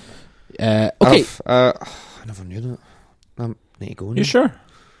 Okay. I never knew that. I need to go now. You sure?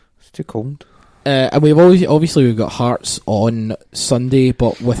 It's too cold. And we've got Hearts on Sunday,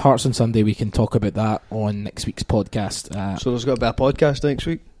 but with Hearts on Sunday we can talk about that on next week's podcast. So there's got to be a podcast next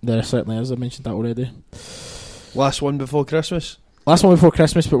week? There certainly is. I mentioned that already. Last one before Christmas,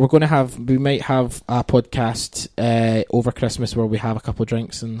 but we might have a podcast over Christmas where we have a couple of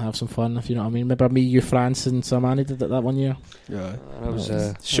drinks and have some fun, if you know what I mean. Remember me, you, France and Samani did it that one year? Yeah. That was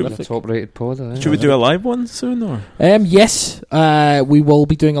a top rated pod. Should we do a live one soon? Or yes, we will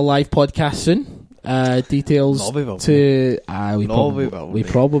be doing a live podcast soon. Details to we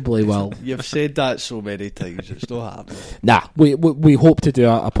probably will. You've said that so many times, it's not happening. Nah, we hope to do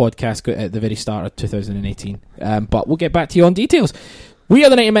a podcast at the very start of 2018, but we'll get back to you on details. We are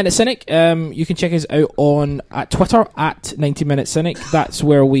the 90 Minute Cynic. You can check us out at Twitter at 90 Minute Cynic. That's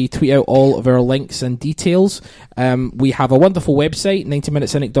where we tweet out all of our links and details. We have a wonderful website,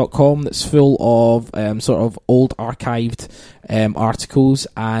 90minutecynic.com, that's full of sort of old archived articles,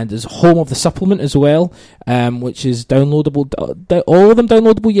 and is home of the supplement as well, which is downloadable. All of them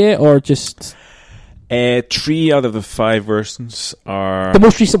downloadable yet, or just 3 out of the 5 versions are. The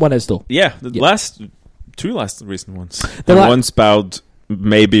most recent one is though. Yeah, last 2 recent ones. The one Spoud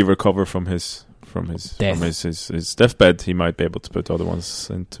maybe recover from his deathbed. He might be able to put other ones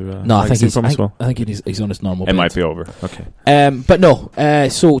into. No, I think he's on his normal. It might be over. Okay. But no.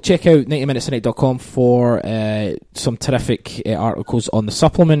 So check out 90minutecynic.com for some terrific articles on the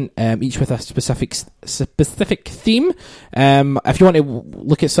supplement, each with a specific theme. If you want to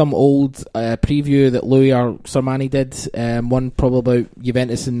look at some old preview that Louis or Sermani did, one probably about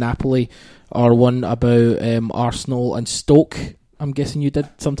Juventus and Napoli, or one about Arsenal and Stoke. I'm guessing you did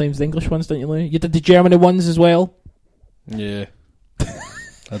sometimes the English ones, didn't you, Louis? You did the Germany ones as well? Yeah.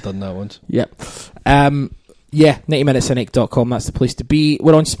 I've done that once. Yep. Yeah, 90minutecynic.com, that's the place to be.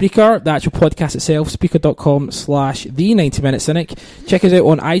 We're on Spreaker, the actual podcast itself, spreaker.com/the90minutecynic. Check us out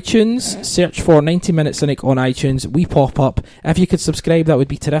on iTunes, search for 90 Minute Cynic on iTunes. We pop up. If you could subscribe, that would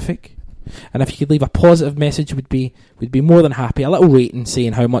be terrific. And if you could leave a positive message, we'd be more than happy. A little rating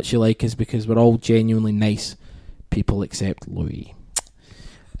saying how much you like us, because we're all genuinely nice people except Louis.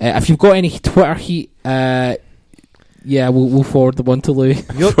 If you've got any Twitter heat, yeah, we'll forward the one to Louis.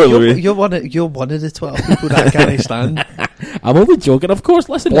 You're one of the Twitter people that I can't stand. I'm only joking, of course.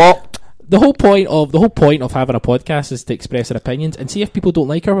 Listen, Blocked. the whole point of having a podcast is to express our opinions, and see if people don't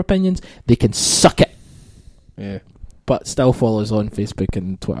like our opinions, they can suck it. Yeah. But still follow us on Facebook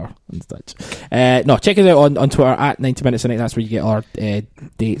and Twitter and such. No, check us out on Twitter at 90 Minutes Cynic. That's where you get our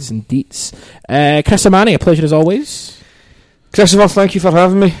dates and deets. Chris Amani, a pleasure as always. Christopher, thank you for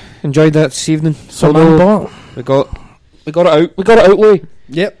having me. Enjoyed that this evening. So man bought. We got it out. We got it out, Louis.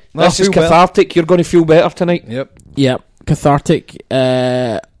 Yep. This is cathartic. You're going to feel better tonight. Yep. Cathartic.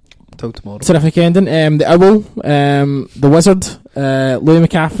 Till tomorrow. Terrific ending. The Owl, the Wizard, Louis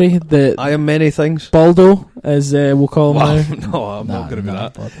McCaffrey, I am many things. Baldo, as we'll call him now. No, I'm not going to be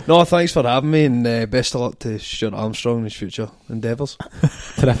that. No, thanks for having me, and best of luck to Stuart Armstrong in his future endeavours.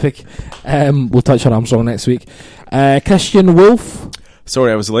 Terrific. We'll touch on Armstrong next week. Christian Wolf.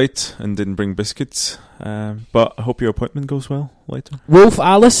 Sorry I was late and didn't bring biscuits, but I hope your appointment goes well later. Wolf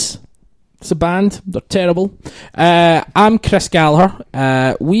Alice. It's a band. They're terrible. I'm Chris Gallagher.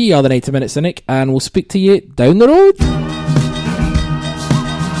 We are the 90 Minute Cynic, and we'll speak to you down the road.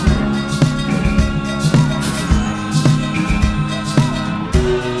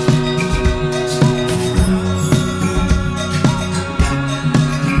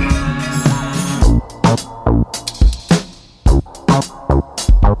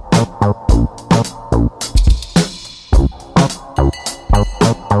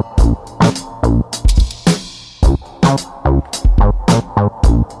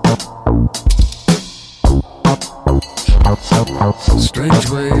 Strange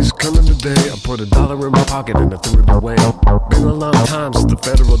ways coming today. I put $1 in my pocket and I threw it away. Been a long time since the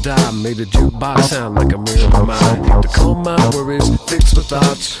federal dime made a jukebox sound like a mirror of mine. To calm my worries, fix my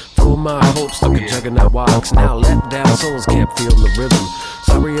thoughts, full my hopes like a juggernaut walks. Now let down souls can't feel the rhythm.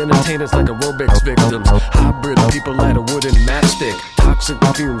 Sorry entertainers like aerobics victims. Hybrid people light a wooden matchstick. Toxic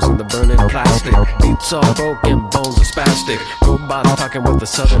fumes in the burning plastic. Beats all broken, bones are spastic. Robots talking with a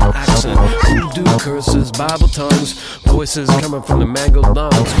southern accent. Voodoo curses, Bible tongues. Voices coming from the mangled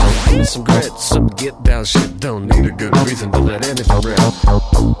lungs. Give me some grit, some get down shit. Don't need a good reason to let anything rip.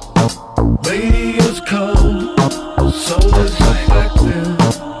 Radio's cold, soul is affected.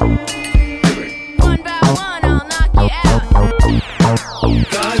 One by one, I'll knock you out.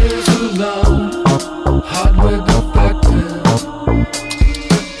 God is alone, hardware defective.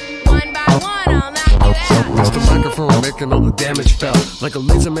 One by one, I'll knock you out. It's the microphone making all the damage felt. Like a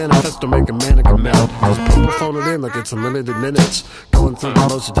laser manifesto making mannequin melt. Cause people phone it in like it's unlimited minutes. Going through the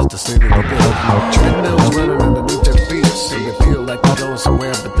motion just to see what they did. Treadmills running underneath their feet. So they feel like they're going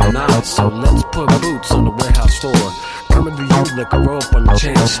somewhere but they're not. So let's put boots on the warehouse floor. Coming to you like a rope on the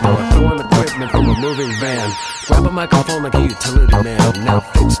chain store. Throwing equipment from a moving van. Grab a microphone like a utility man. Now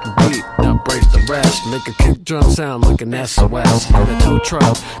fix the beat, now break the rest. Make a kick drum sound like an SOS. Hit a tow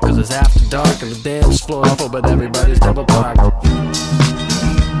truck, cause it's after dark and the dance floor is full, but everybody's double parked.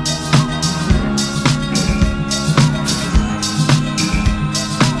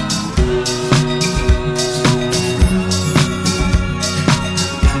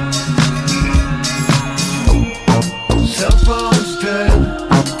 Cell phone's dead,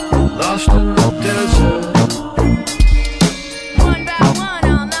 lost in the